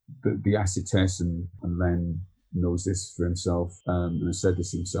see. The acid test, and Len knows this for himself, and has said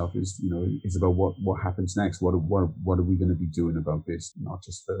this himself, is about what happens next. What are we going to be doing about this? Not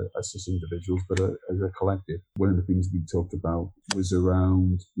just for us as individuals, but as a collective. One of the things we talked about was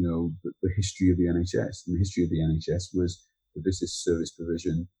around the history of the NHS, and the history of the NHS was that this is service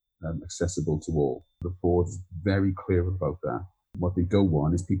provision accessible to all. The board is very clear about that. What they don't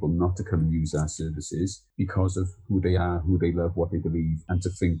want is people not to come and use our services because of who they are, who they love, what they believe, and to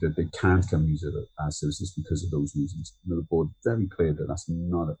think that they can't come use our services because of those reasons. The board is very clear that that's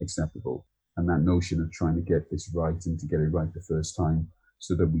not acceptable. And that notion of trying to get this right and to get it right the first time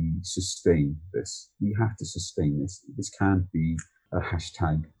so that we sustain this. We have to sustain this. This can't be a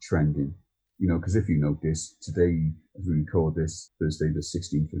hashtag trending. Because if you notice, today, as we record this, Thursday, the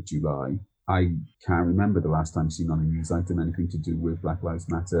 16th of July, I can't remember the last time seen on a news item anything to do with Black Lives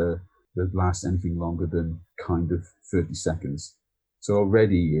Matter that lasts anything longer than kind of 30 seconds. So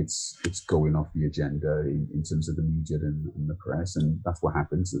already it's going off the agenda in terms of the media and the press, and that's what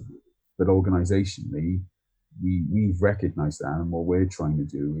happens. But organisationally, we've recognised that, and what we're trying to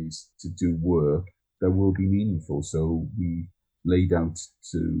do is to do work that will be meaningful. So we laid out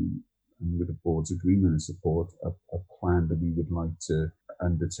and with the board's agreement and support, a plan that we would like to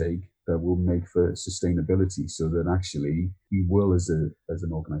undertake that will make for sustainability, so that actually we will, as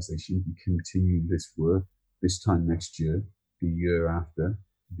an organisation, be continuing this work this time next year, the year after,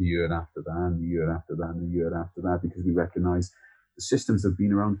 the year after that, and the year after that, and the year after that, because we recognise the systems have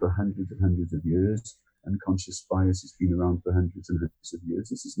been around for hundreds and hundreds of years, and conscious bias has been around for hundreds and hundreds of years.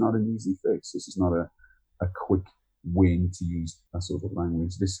 This is not an easy fix. This is not a quick win, to use that sort of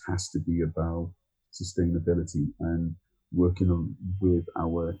language. This has to be about sustainability, and working with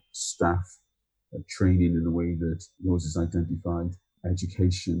our staff, training in the way that Rose has identified,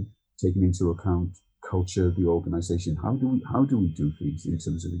 education, taking into account culture of the organization. How do we do things in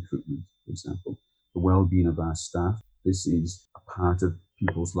terms of recruitment, for example? The well-being of our staff. This is a part of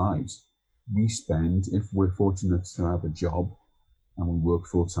people's lives. We spend, if we're fortunate to have a job and we work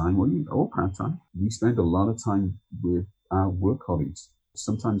full-time or part-time, we spend a lot of time with our work colleagues,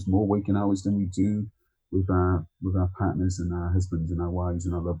 sometimes more waking hours than we do with our partners and our husbands and our wives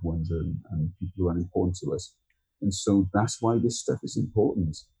and our loved ones and people who are important to us. And so that's why this stuff is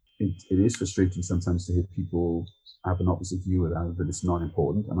important. It is frustrating sometimes to hear people have an opposite view of that it's not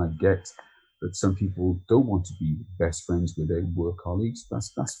important. And I get that some people don't want to be best friends with their work colleagues.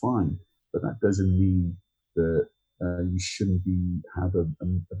 That's fine. But that doesn't mean that you shouldn't have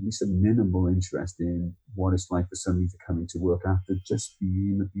at least a minimal interest in what it's like for somebody to come into work after just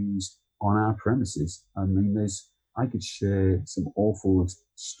being abused on our premises. I mean, I could share some awful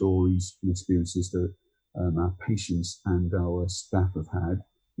stories and experiences that our patients and our staff have had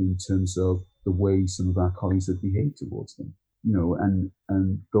in terms of the way some of our colleagues have behaved towards them.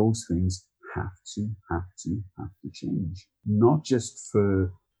 And those things have to change. Not just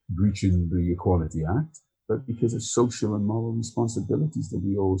for breaching the Equality Act, but because of social and moral responsibilities that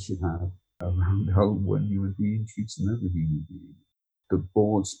we all should have around how one human being treats another human being. The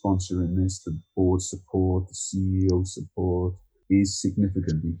board sponsoring this, the board support, the CEO support is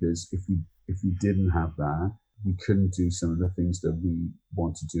significant, because if we didn't have that, we couldn't do some of the things that we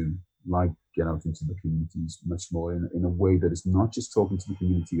want to do, like get out into the communities much more in a way that is not just talking to the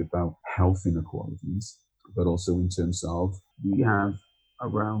community about health inequalities, but also in terms of we have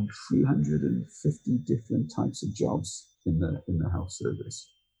around 350 different types of jobs in the health service.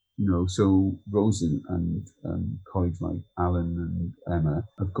 So Rose and colleagues like Alan and Emma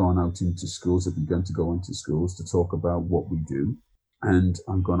have gone out into schools, have begun to go into schools to talk about what we do. And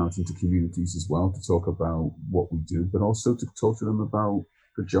I've gone out into communities as well to talk about what we do, but also to talk to them about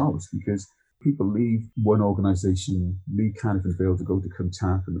the jobs, because people leave one organization, leave Cardiff and Vale to go to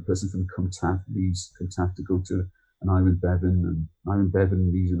Cwmtaf, and the person from Cwmtaf leaves Cwmtaf to go to an Iron Bevan, and Iron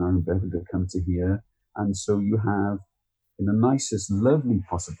Bevan leaves an Iron Bevan to come to here. And so you have, in the nicest, lovely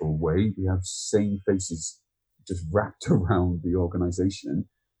possible way, we have same faces just wrapped around the organization,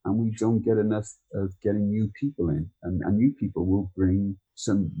 and we don't get enough of getting new people in. And new people will bring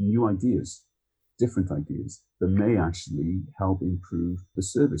some new ideas, different ideas that may actually help improve the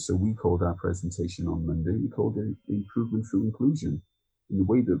service. So we called our presentation on Monday, we called it Improvement Through Inclusion, in the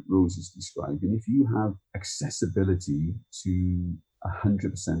way that Rose is describing. If you have accessibility to 100%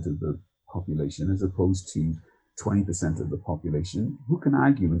 of the population as opposed to 20% of the population, who can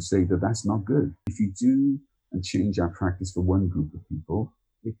argue and say that that's not good? If you do and change our practice for one group of people,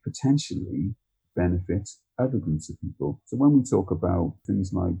 it potentially benefits other groups of people. So when we talk about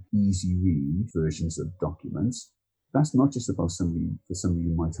things like easy read versions of documents, that's not just about somebody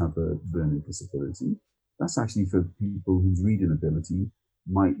who might have a learning disability. That's actually for people whose reading ability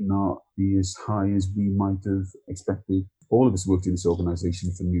might not be as high as we might have expected. All of us worked in this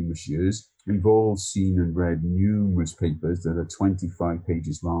organization for numerous years. We've all seen and read numerous papers that are 25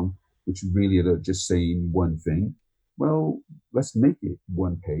 pages long, which really are just saying one thing. Well, let's make it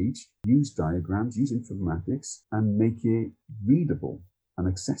one page, use diagrams, use informatics, and make it readable and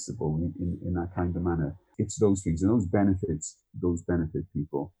accessible in that kind of manner. It's those things, and those benefit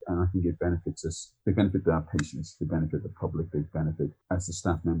people. And I think it benefits us. They benefit our patients, they benefit the public, they benefit us as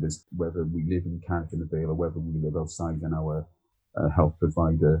staff members, whether we live in Cardiff and Vale or whether we live outside and our health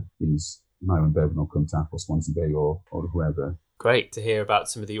provider is Iron Bevan or Cwmtaf or Swansea Bay or whoever. Great to hear about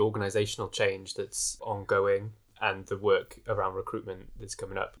some of the organisational change that's ongoing and the work around recruitment that's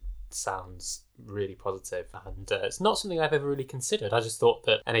coming up. Sounds really positive, and it's not something I've ever really considered. I just thought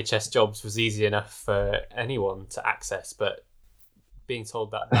that NHS jobs was easy enough for anyone to access, but being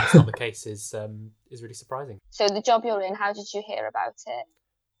told that that's not the case is really surprising. So the job you're in, how did you hear about it,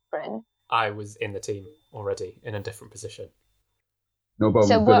 Bryn? I was in the team already in a different position. No, but,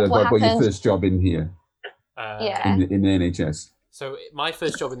 so what about your first job in here? Yeah. In the NHS. So my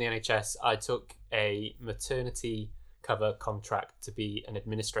first job in the NHS, I took a maternity cover contract to be an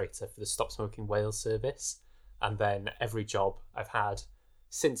administrator for the Stop Smoking Wales service, and then every job I've had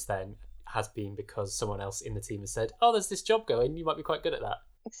since then has been because someone else in the team has said, "Oh, there's this job going, you might be quite good at that."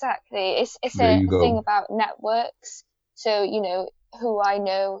 Exactly. It's a thing about networks. So, who I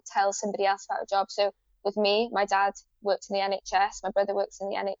know tells somebody else about a job. So with me, my dad worked in the NHS, my brother works in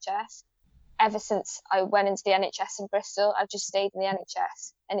the NHS. Ever since I went into the NHS in Bristol, I've just stayed in the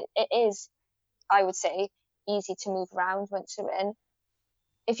NHS. And it is, I would say, easy to move around once you're in.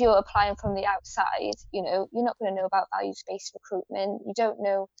 if you're applying from the outside, you're not going to know about values-based recruitment. You don't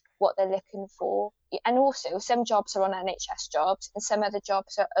know what they're looking for. And also, some jobs are on NHS jobs and some other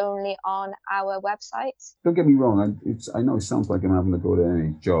jobs are only on our website. Don't get me wrong, I know it sounds like I'm having to go to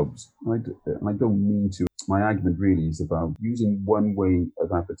any jobs, and I don't mean to. My argument really is about using one way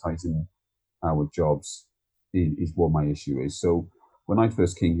of advertising our jobs is what my issue is. So when I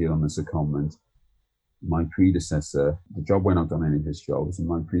first came here on the secondment, my predecessor, the job went out on NHS jobs, and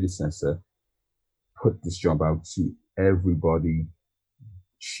my predecessor put this job out to everybody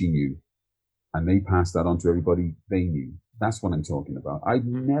she knew, and they passed that on to everybody they knew. That's what I'm talking about. I'd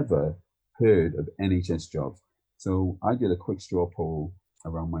never heard of NHS jobs. So I did a quick straw poll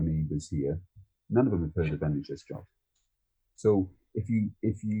around my neighbours here. None of them have heard of NHS jobs. So if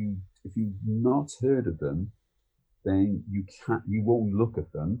you've not heard of them, then you won't look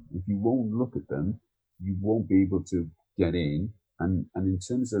at them. If you won't look at them, you won't be able to get in. And in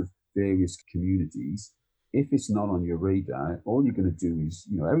terms of various communities, if it's not on your radar, all you're going to do is,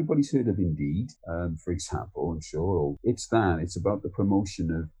 everybody's heard of Indeed, for example, I'm sure. It's about the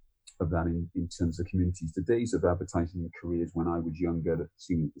promotion of that in terms of communities. The days of advertising careers when I was younger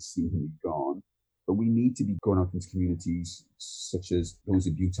seem gone. But we need to be going out into communities such as those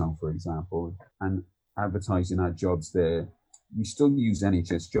in Newtown, for example, and advertising our jobs there. We still use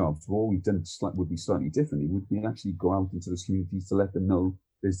NHS jobs, but all we've done would be slightly differently. We actually go out into those communities to let them know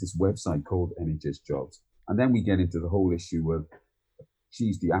there's this website called NHS Jobs. And then we get into the whole issue of,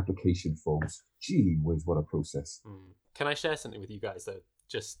 the application forms. Gee whiz, what a process. Can I share something with you guys, though,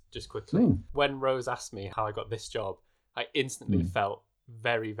 just quickly? When Rose asked me how I got this job, I instantly felt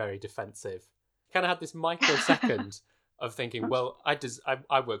very, very defensive. Kind of had this microsecond of thinking, well,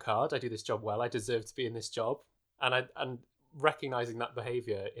 I work hard, I do this job well, I deserve to be in this job. And recognizing that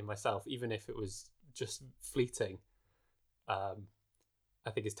behavior in myself, even if it was just fleeting, I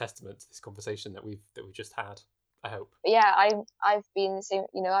think is testament to this conversation that we've just had. I hope. Yeah, I've been the same.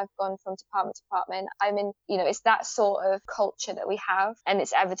 I've gone from department to department. I'm in. It's that sort of culture that we have, and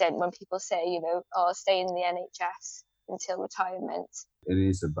it's evident when people say, stay in the NHS until retirement. It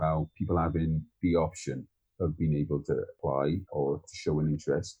is about people having the option of being able to apply or to show an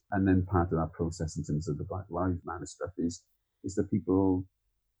interest, and then part of that process in terms of the Black Lives Matter stuff is the people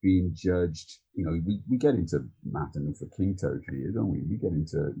being judged. We get into Martin Luther King territory here, don't we? We get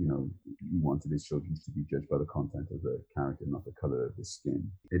into, we wanted his children to be judged by the content of the character, not the colour of his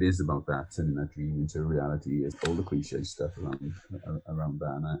skin. It is about that, turning that dream into reality. It's all the cliche stuff around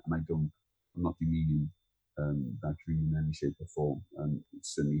that, and I'm not demeaning that dream in any shape or form. It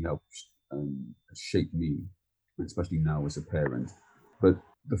certainly helped shape me, especially now as a parent. But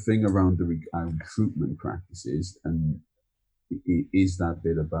the thing around the recruitment practices is that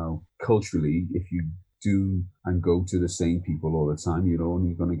bit about culturally, if you do and go to the same people all the time, you're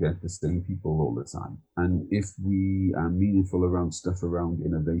only going to get the same people all the time. And if we are meaningful around stuff around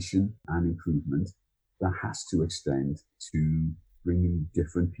innovation and improvement, that has to extend to bringing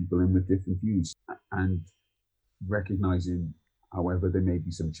different people in with different views and recognizing, however, there may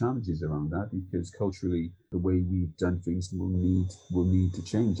be some challenges around that, because culturally the way we've done things will need to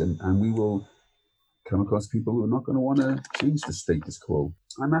change, and we will come across people who are not going to want to change the status quo.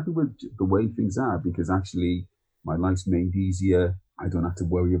 I'm happy with the way things are, because actually my life's made easier. I don't have to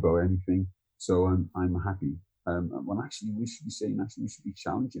worry about anything, so I'm happy. Well, actually, we should be saying, we should be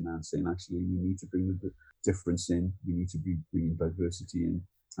challenging that and saying, actually, we need to bring the difference in. We need to be bringing diversity in.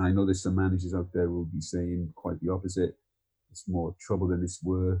 And I know there's some managers out there who will be saying quite the opposite. It's more trouble than it's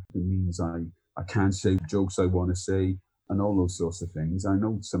worth. It means I can't say jokes I want to say, and all those sorts of things. I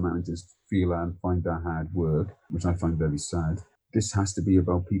know some managers feel and find that hard work, which I find very sad. This has to be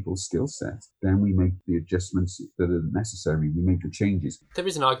about people's skill set. Then we make the adjustments that are necessary. We make the changes. There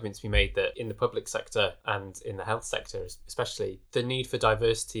is an argument to be made that in the public sector and in the health sector especially, the need for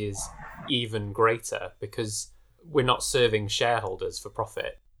diversity is even greater because we're not serving shareholders for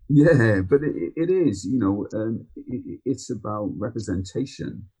profit. Yeah, but it is, it's about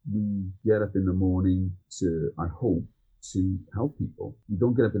representation. We get up in the morning I hope, to help people. We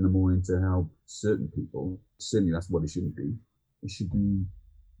don't get up in the morning to help certain people. Certainly that's what it shouldn't be. It should be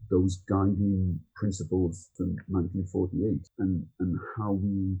those guiding principles from 1948 and how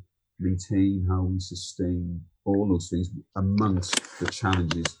we maintain, how we sustain all those things amongst the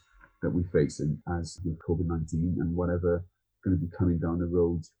challenges that we face as with COVID-19 and whatever going to be coming down the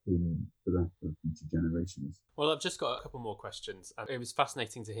road for future generations. Well, I've just got a couple more questions. It was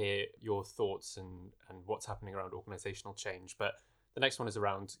fascinating to hear your thoughts and what's happening around organisational change, but the next one is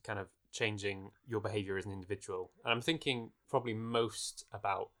around kind of changing your behaviour as an individual. And I'm thinking probably most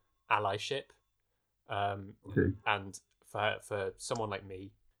about allyship. And for someone like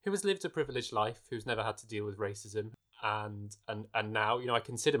me who has lived a privileged life, who's never had to deal with racism, and now, I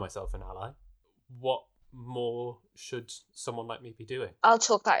consider myself an ally. What more should someone like me be doing? I'll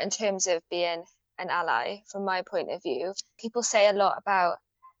talk about in terms of being an ally from my point of view. People say a lot about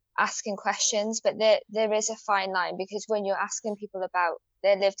asking questions, but there is a fine line, because when you're asking people about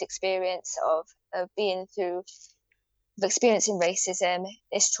their lived experience of experiencing racism,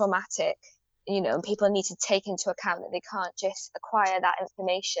 it's traumatic, and people need to take into account that they can't just acquire that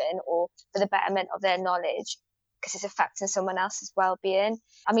information or for the betterment of their knowledge because it's affecting someone else's well-being.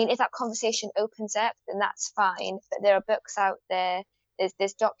 I mean, if that conversation opens up, then that's fine, but there are books out there,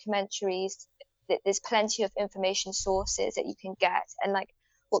 there's documentaries, there's plenty of information sources that you can get. And like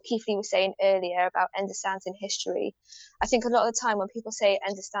what Keith Lee was saying earlier about understanding history, I think a lot of the time when people say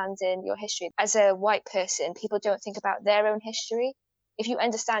understanding your history, as a white person, people don't think about their own history. If you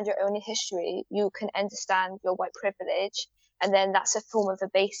understand your own history, you can understand your white privilege, and then that's a form of a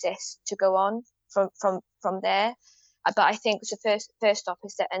basis to go on from there. But I think the first stop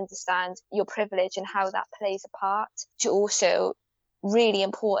is to understand your privilege and how that plays a part. To also, really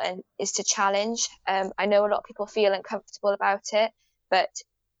important is to challenge. I know a lot of people feel uncomfortable about it, but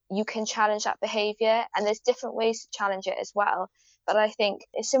you can challenge that behaviour, and there's different ways to challenge it as well. But I think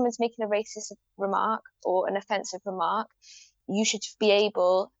if someone's making a racist remark or an offensive remark, you should be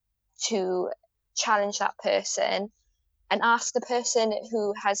able to challenge that person and ask the person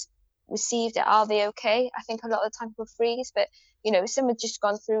who has received it, are they okay? I think a lot of the time people freeze, but if someone's just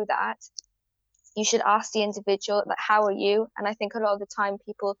gone through that, you should ask the individual, like, how are you? And I think a lot of the time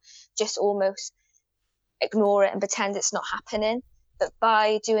people just almost ignore it and pretend it's not happening. But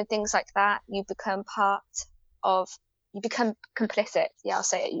by doing things like that, you become complicit. Yeah, I'll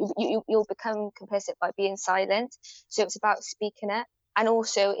say it. You'll become complicit by being silent. So it's about speaking it. And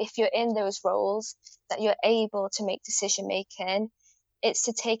also, if you're in those roles that you're able to make decision making, it's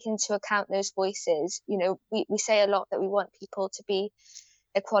to take into account those voices. We say a lot that we want people to be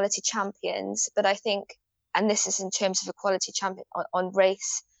equality champions, but I think, and this is in terms of equality champion on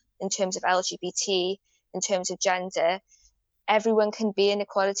race, in terms of LGBT, in terms of gender, everyone can be an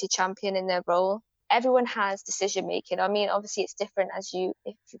equality champion in their role. Everyone has decision making. I mean, obviously it's different if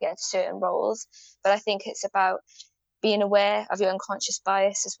you get certain roles, but I think it's about being aware of your unconscious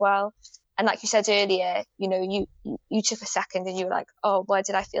bias as well. And like you said earlier, you took a second and you were like, oh, why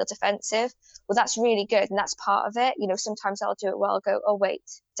did I feel defensive? Well, that's really good. And that's part of it. Sometimes I'll do it well, I'll go, oh, wait,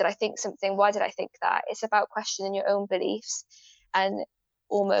 did I think something? Why did I think that? It's about questioning your own beliefs and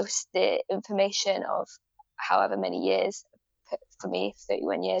almost the information of however many years, for me,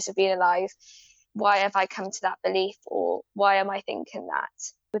 31 years of being alive. Why have I come to that belief, or why am I thinking that?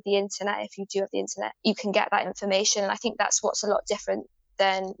 With the internet, if you do have the internet, you can get that information. And I think that's what's a lot different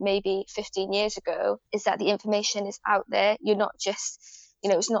than maybe 15 years ago, is that the information is out there. You're not just,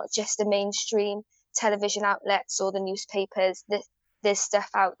 it's not just the mainstream television outlets or the newspapers. There's stuff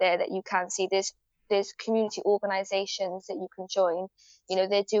out there that you can see. There's community organisations that you can join.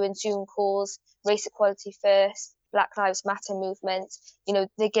 They're doing Zoom calls, Race Equality First, Black Lives Matter movement.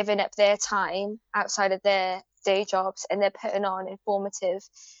 They're giving up their time outside of their day jobs and they're putting on informative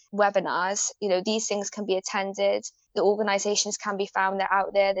webinars. These things can be attended. The organisations can be found. They're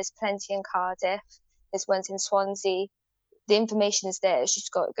out there. There's plenty in Cardiff. There's ones in Swansea. The information is there. It's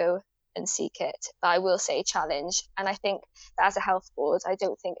just got to go and seek it. But I will say challenge. And I think that as a health board, I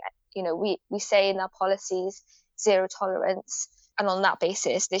don't think, we say in our policies, zero tolerance. And on that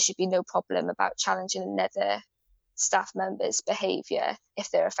basis, there should be no problem about challenging another staff member's behaviour if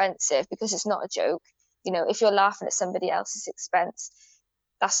they're offensive, because it's not a joke. If you're laughing at somebody else's expense,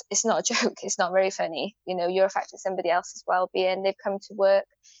 it's not a joke. It's not very funny. You're affecting somebody else's well-being. They've come to work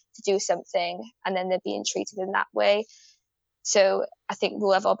to do something and then they're being treated in that way. So I think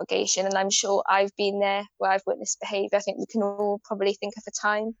we'll have obligation, and I'm sure I've been there where I've witnessed behaviour. I think we can all probably think of a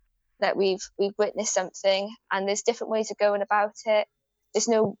time that we've witnessed something, and there's different ways of going about it. There's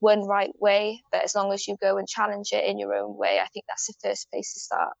no one right way, but as long as you go and challenge it in your own way, I think that's the first place to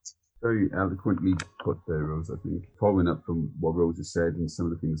start. Very eloquently put there, Rose, I think. Following up from what Rose has said and some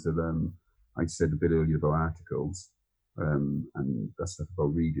of the things that I said a bit earlier about articles and that stuff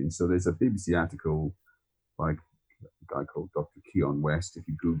about reading. So there's a BBC article by a guy called Dr. Keon West. If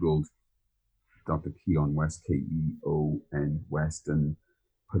you Googled Dr. Keon West, Keon West, and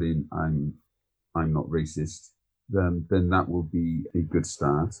put in I'm not racist, then that will be a good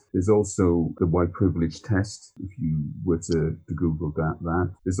start. There's also the white privilege test, if you were to Google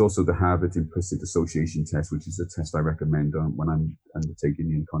that. There's also the Harvard Implicit Association test, which is a test I recommend when I'm undertaking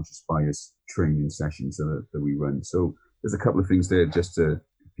the unconscious bias training sessions that we run. So there's a couple of things there just to,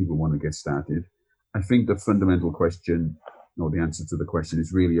 if people want to get started. I think the fundamental question, or the answer to the question,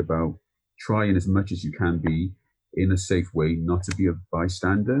 is really about trying as much as you can be in a safe way, not to be a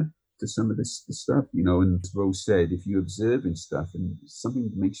bystander to some of this stuff, and as Rose said, if you're observing stuff and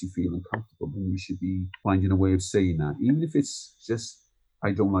something makes you feel uncomfortable, then you should be finding a way of saying that, even if it's just,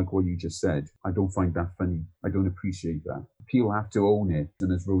 I don't like what you just said. I don't find that funny. I don't appreciate that. People have to own it.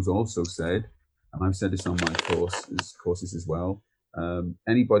 And as Rose also said, and I've said this on my courses as well,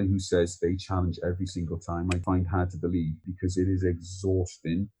 anybody who says they challenge every single time, I find hard to believe, because it is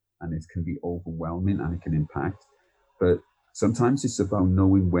exhausting and it can be overwhelming and it can impact. But sometimes it's about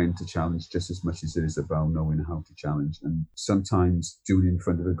knowing when to challenge just as much as it is about knowing how to challenge. And sometimes doing it in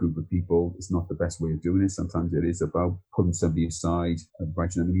front of a group of people is not the best way of doing it. Sometimes it is about putting somebody aside and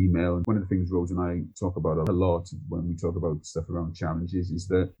writing them an email. And one of the things Rose and I talk about a lot when we talk about stuff around challenges is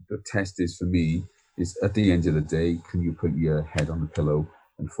that the test is, for me, is at the end of the day, can you put your head on the pillow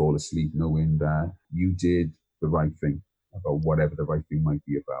and fall asleep knowing that you did the right thing about whatever the right thing might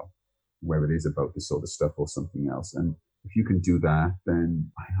be about, whether it is about this sort of stuff or something else. And if you can do that,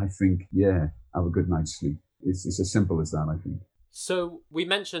 then I think, have a good night's sleep. It's as simple as that, I think. So we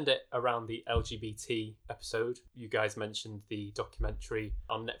mentioned it around the LGBT episode. You guys mentioned the documentary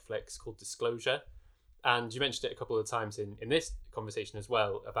on Netflix called Disclosure. And you mentioned it a couple of times in this conversation as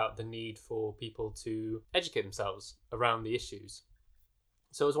well, about the need for people to educate themselves around the issues.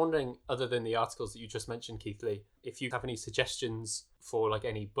 So I was wondering, other than the articles that you just mentioned, Keith Lee, if you have any suggestions for like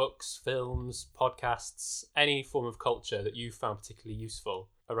any books, films, podcasts, any form of culture that you found particularly useful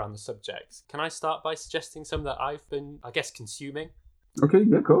around the subject. Can I start by suggesting some that I've been, I guess, consuming? Okay,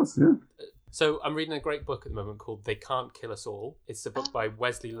 yeah, of course, yeah. So I'm reading a great book at the moment called They Can't Kill Us All. It's a book by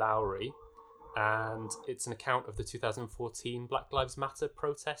Wesley Lowery, and it's an account of the 2014 Black Lives Matter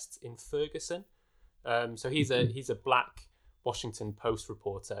protests in Ferguson. So he's a black Washington Post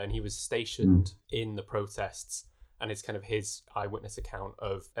reporter, and he was stationed in the protests, and it's kind of his eyewitness account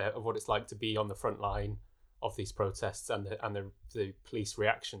of what it's like to be on the front line of these protests and the police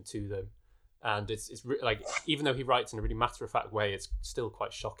reaction to them. And it's like, even though he writes in a really matter-of-fact way, it's still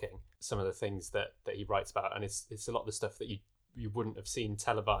quite shocking, some of the things that he writes about, and it's a lot of the stuff that you wouldn't have seen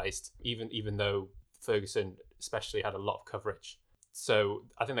televised, even though Ferguson especially had a lot of coverage. So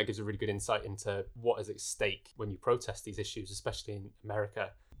I think that gives a really good insight into what is at stake when you protest these issues, especially in America.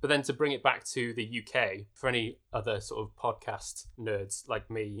 But then to bring it back to the UK, for any other sort of podcast nerds like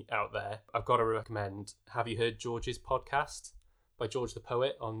me out there, I've got to recommend, have you heard George's podcast by George the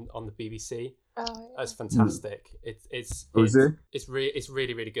Poet on the BBC? Oh, yeah. That's fantastic. It's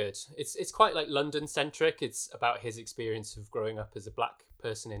really, really good. It's quite like London centric. It's about his experience of growing up as a black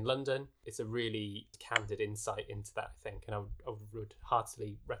person in London. It's a really candid insight into that, I think, and I would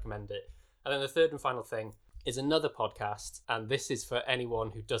heartily recommend it. And then the third and final thing is another podcast, and this is for anyone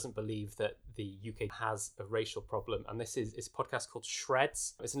who doesn't believe that the UK has a racial problem, and it's a podcast called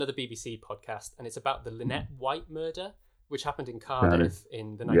Shreds. It's another BBC podcast, and it's about the Lynette White murder, which happened in Cardiff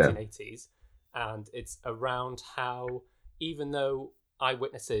in the 1980s. And it's around how, even though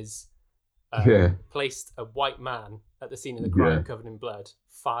eyewitnesses placed a white man at the scene of the crime covered in blood,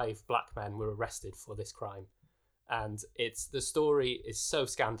 5 black men were arrested for this crime. And the story is so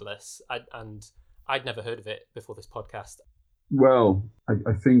scandalous, and I'd never heard of it before this podcast. Well,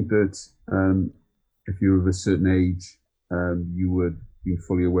 I think that if you're of a certain age, you would be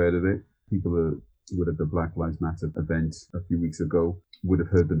fully aware of it. People who were at the Black Lives Matter event a few weeks ago would have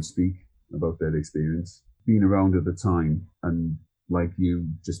heard them speak about their experience. Being around at the time, and like you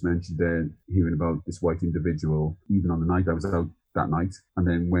just mentioned there, hearing about this white individual, even on the night I was out that night, and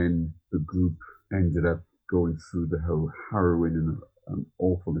then when the group ended up going through the whole harrowing and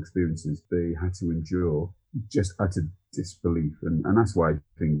awful experiences they had to endure, just utter disbelief. And that's why I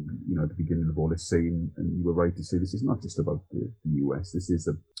think, at the beginning of all this, saying, and you were right to say, this is not just about the US, this is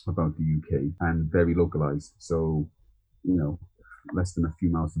about the UK, and very localized. So, less than a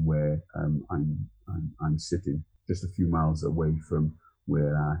few miles from where I'm sitting, just a few miles away from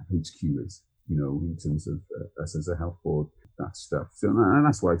where our HQ is, in terms of us as a health board, that stuff. So, and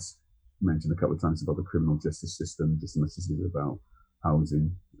that's why it's mentioned a couple of times about the criminal justice system, just as much as it's about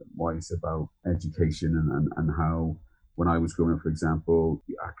housing, why it's about education, and how, when I was growing up, for example,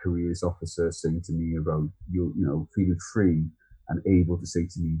 our careers officer saying to me about, feeling free and able to say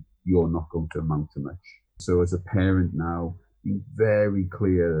to me, you're not going to amount to much. So as a parent now, being very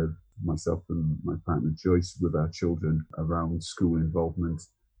clear, myself and my partner Joyce, with our children around school involvement,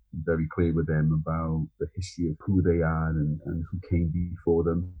 very clear with them about the history of who they are and who came before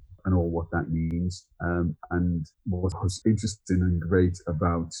them, and all what that means. And what was interesting and great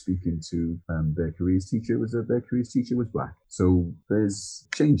about speaking to their careers teacher was that their careers teacher was black. So there's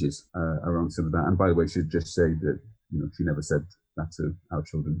changes around some of that. And by the way, I should just say that, she never said that to our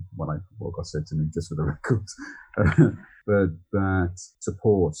children, what got said to me, just for the record. But that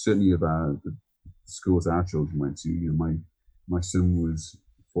support, certainly of the schools our children went to, my son was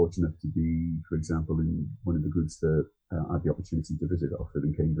fortunate to be, for example, in one of the groups that had the opportunity to visit Oxford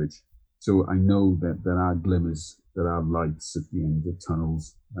and Cambridge. So I know that there are glimmers, there are lights at the end of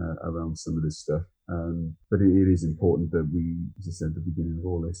tunnels around some of this stuff. But it is important that we, as I said at the beginning of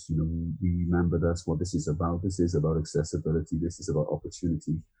all this, we remember that's what this is about. This is about accessibility. This is about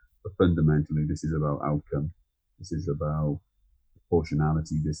opportunity. But fundamentally, this is about outcome. This is about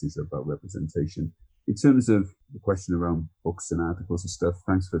proportionality. This is about representation. In terms of the question around books and articles and stuff,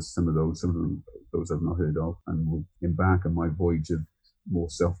 thanks for some of those. Some of them, those I've not heard of, and will embark on my voyage of more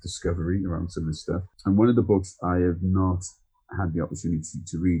self-discovery around some of this stuff. And one of the books I have not had the opportunity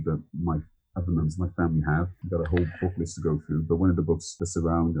to read, but other members of my family have. I've got a whole book list to go through. But one of the books that's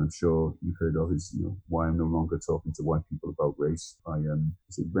around, and I'm sure you've heard of, is Why I'm No Longer Talking to White People About Race by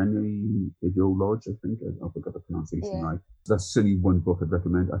is it Renee Lodge, I think. I got the pronunciation right. That's certainly one book I'd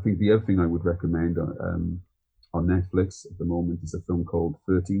recommend. I think the other thing I would recommend on Netflix at the moment is a film called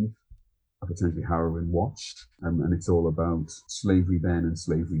 13th, a potentially harrowing watch, and it's all about slavery then and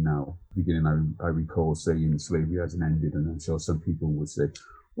slavery now. At the beginning, I recall saying slavery hasn't ended, and I'm sure some people would say,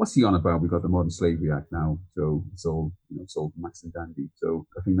 what's he on about? We've got the Modern Slavery Act now, so it's all max and dandy. So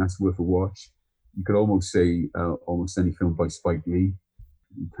I think that's worth a watch. You could almost say almost any film by Spike Lee.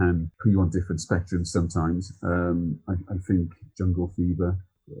 You can put you on different spectrums sometimes. I think Jungle Fever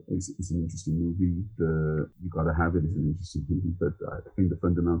is an interesting movie. You Gotta Have It is an interesting movie, but I think the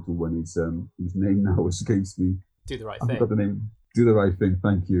fundamental one is whose name now escapes me. Do the Right I Thing. forgot the name. Do the Right Thing.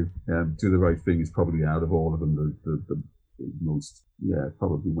 Thank you. Do the Right Thing is probably out of all of them the most,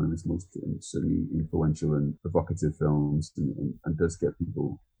 probably one of his most certainly influential and provocative films, and does get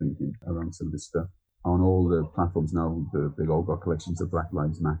people thinking around some of this stuff. On all the platforms now, they've all got collections of Black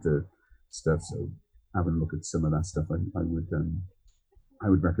Lives Matter stuff. So having a look at some of that stuff, I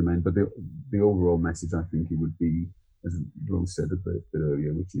would recommend. But the overall message, I think, it would be, as Rose said a bit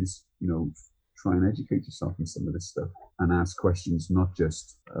earlier, which is, try and educate yourself on some of this stuff and ask questions, not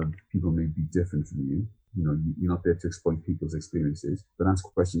just of people who may be different from you. You're not there to exploit people's experiences, but ask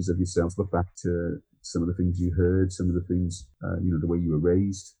questions of yourselves. Look back to some of the things you heard, some of the things, the way you were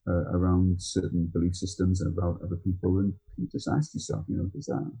raised around certain belief systems and about other people, and just ask yourself, does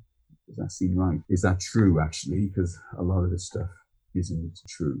that seem right? Is that true, actually? Because a lot of this stuff isn't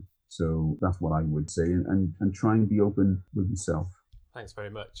true. So that's what I would say, and try and be open with yourself. Thanks very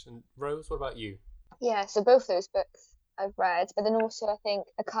much. And Rose, what about you? Yeah, so both those books I've read, but then also I think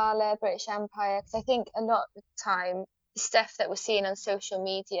Akala, British Empire, because I think a lot of the time the stuff that we're seeing on social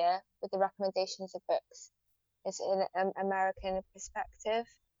media with the recommendations of books is in an American perspective,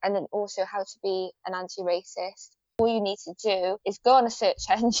 and then also how to be an anti-racist. All you need to do is go on a search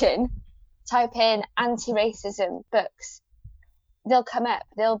engine, type in anti-racism books. They'll come up.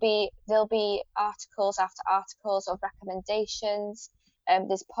 There'll be articles after articles of recommendations.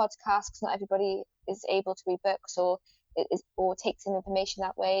 There's podcasts, because not everybody is able to read books or takes in information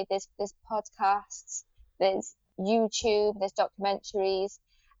that way. There's podcasts, there's YouTube, there's documentaries.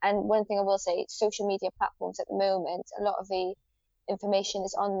 And one thing I will say, social media platforms at the moment, a lot of the information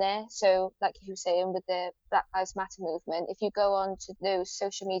is on there. So like you were saying with the Black Lives Matter movement, if you go on to those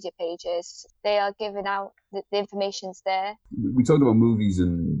social media pages, they are giving out the information's there. We talked about movies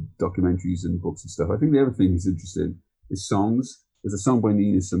and documentaries and books and stuff. I think the other thing that's interesting is songs. There's a song by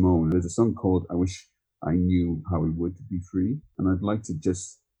Nina Simone. There's a song called I Wish I Knew How It Would to Be Free. And I'd like to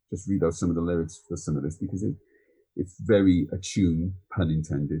just read out some of the lyrics for some of this, because it's very attuned, pun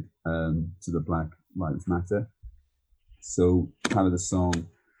intended, to the Black Lives Matter. So part of the song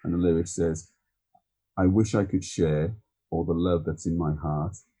and the lyrics says, I wish I could share all the love that's in my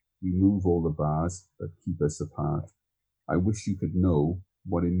heart, remove all the bars that keep us apart. I wish you could know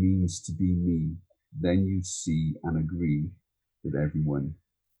what it means to be me. Then you'd see and agree that everyone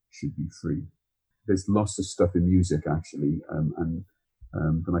should be free. There's lots of stuff in music, actually, and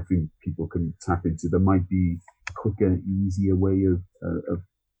I think people can tap into. There might be a quicker, easier way of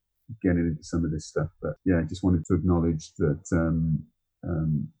getting into some of this stuff. But yeah, I just wanted to acknowledge that,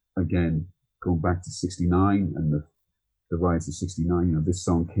 again, going back to 69 and the riots of 69, this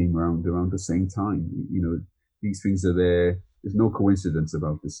song came around the same time. These things are there. There's no coincidence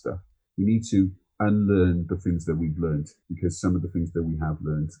about this stuff. We need to unlearn the things that we've learned, because some of the things that we have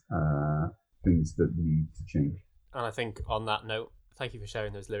learned are things that need to change. And I think on that note, Thank you for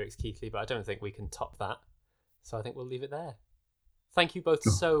sharing those lyrics, Keithley, but I don't think we can top that. So I think we'll leave it there. Thank you both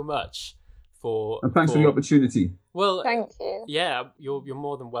so much and thanks for the opportunity. Well, thank you. Yeah, you're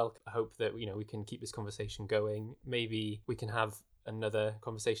more than welcome. I hope that we can keep this conversation going. Maybe we can have another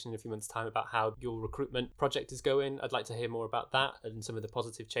conversation in a few months' time about how your recruitment project is going. I'd like to hear more about that and some of the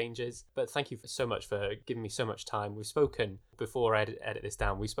positive changes. But thank you so much for giving me so much time. We've spoken, before I edit this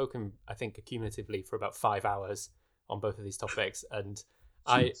down, we've spoken, I think, cumulatively for about 5 hours on both of these topics. And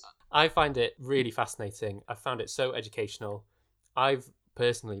I find it really fascinating. I found it so educational. I've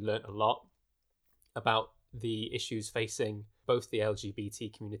personally learnt a lot about the issues facing both the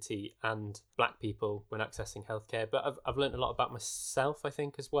LGBT community and Black people when accessing healthcare, but I've learned a lot about myself, I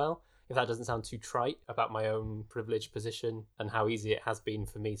think, as well, if that doesn't sound too trite, about my own privileged position and how easy it has been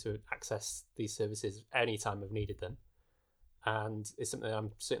for me to access these services any time I've needed them. And it's something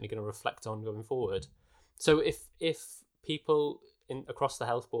I'm certainly going to reflect on going forward. So if people across the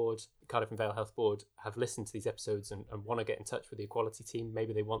Health Board, Cardiff and Vale Health Board, have listened to these episodes and want to get in touch with the equality team,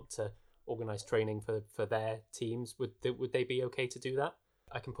 maybe they want to organise training for their teams, would they be okay to do that?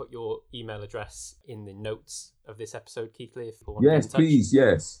 I can put your email address in the notes of this episode, Keithley, if people want to get in touch. Please,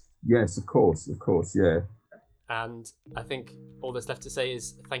 yes, of course, yeah. And I think all that's left to say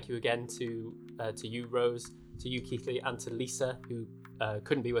is thank you again to you, Rose, to you, Keithley, and to Lisa, who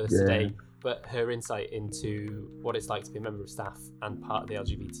couldn't be with us today, but her insight into what it's like to be a member of staff and part of the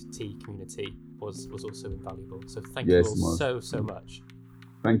LGBT community was also invaluable. So thank you all so much.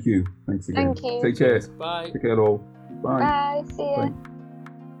 Thank you. Thanks again. Thank you. Take care. Bye. Take care all. Bye. Bye. See ya. Bye.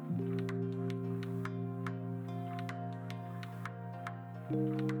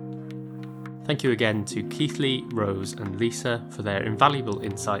 Thank you again to Keithley, Rose and Lisa for their invaluable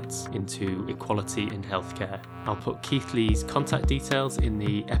insights into equality in healthcare. I'll put Keithley's contact details in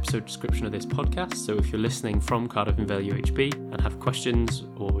the episode description of this podcast, so if you're listening from Cardiff and Vale UHB and have questions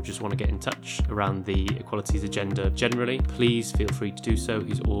or just want to get in touch around the equalities agenda generally, please feel free to do so.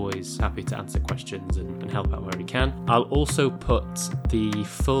 He's always happy to answer questions and help out where he can. I'll also put the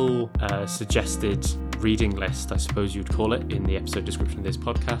full suggested reading list, I suppose you'd call it, in the episode description of this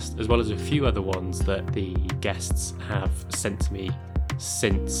podcast, as well as a few other ones that the guests have sent to me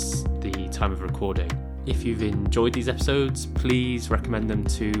since the time of recording. If you've enjoyed these episodes, please recommend them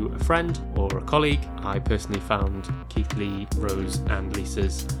to a friend or a colleague. I personally found Keithley, Rose and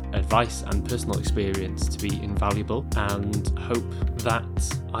Lisa's advice and personal experience to be invaluable, and hope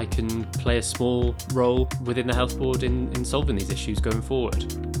that I can play a small role within the Health Board in solving these issues going forward.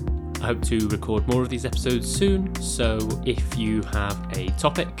 I hope to record more of these episodes soon, so if you have a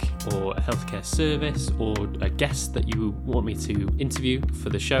topic or a healthcare service or a guest that you want me to interview for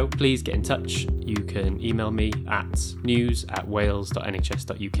the show, please get in touch. You can email me at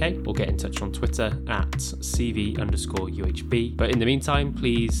news@wales.nhs.uk or get in touch on Twitter at CV_UHB. But in the meantime,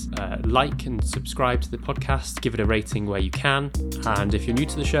 please like and subscribe to the podcast, give it a rating where you can, and if you're new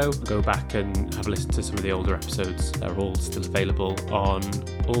to the show, go back and have a listen to some of the older episodes. They're all still available on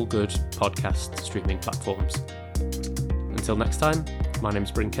all good podcast streaming platforms. Until next time, my name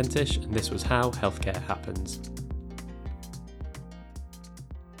is Bryn Kentish, and this was How Healthcare Happens.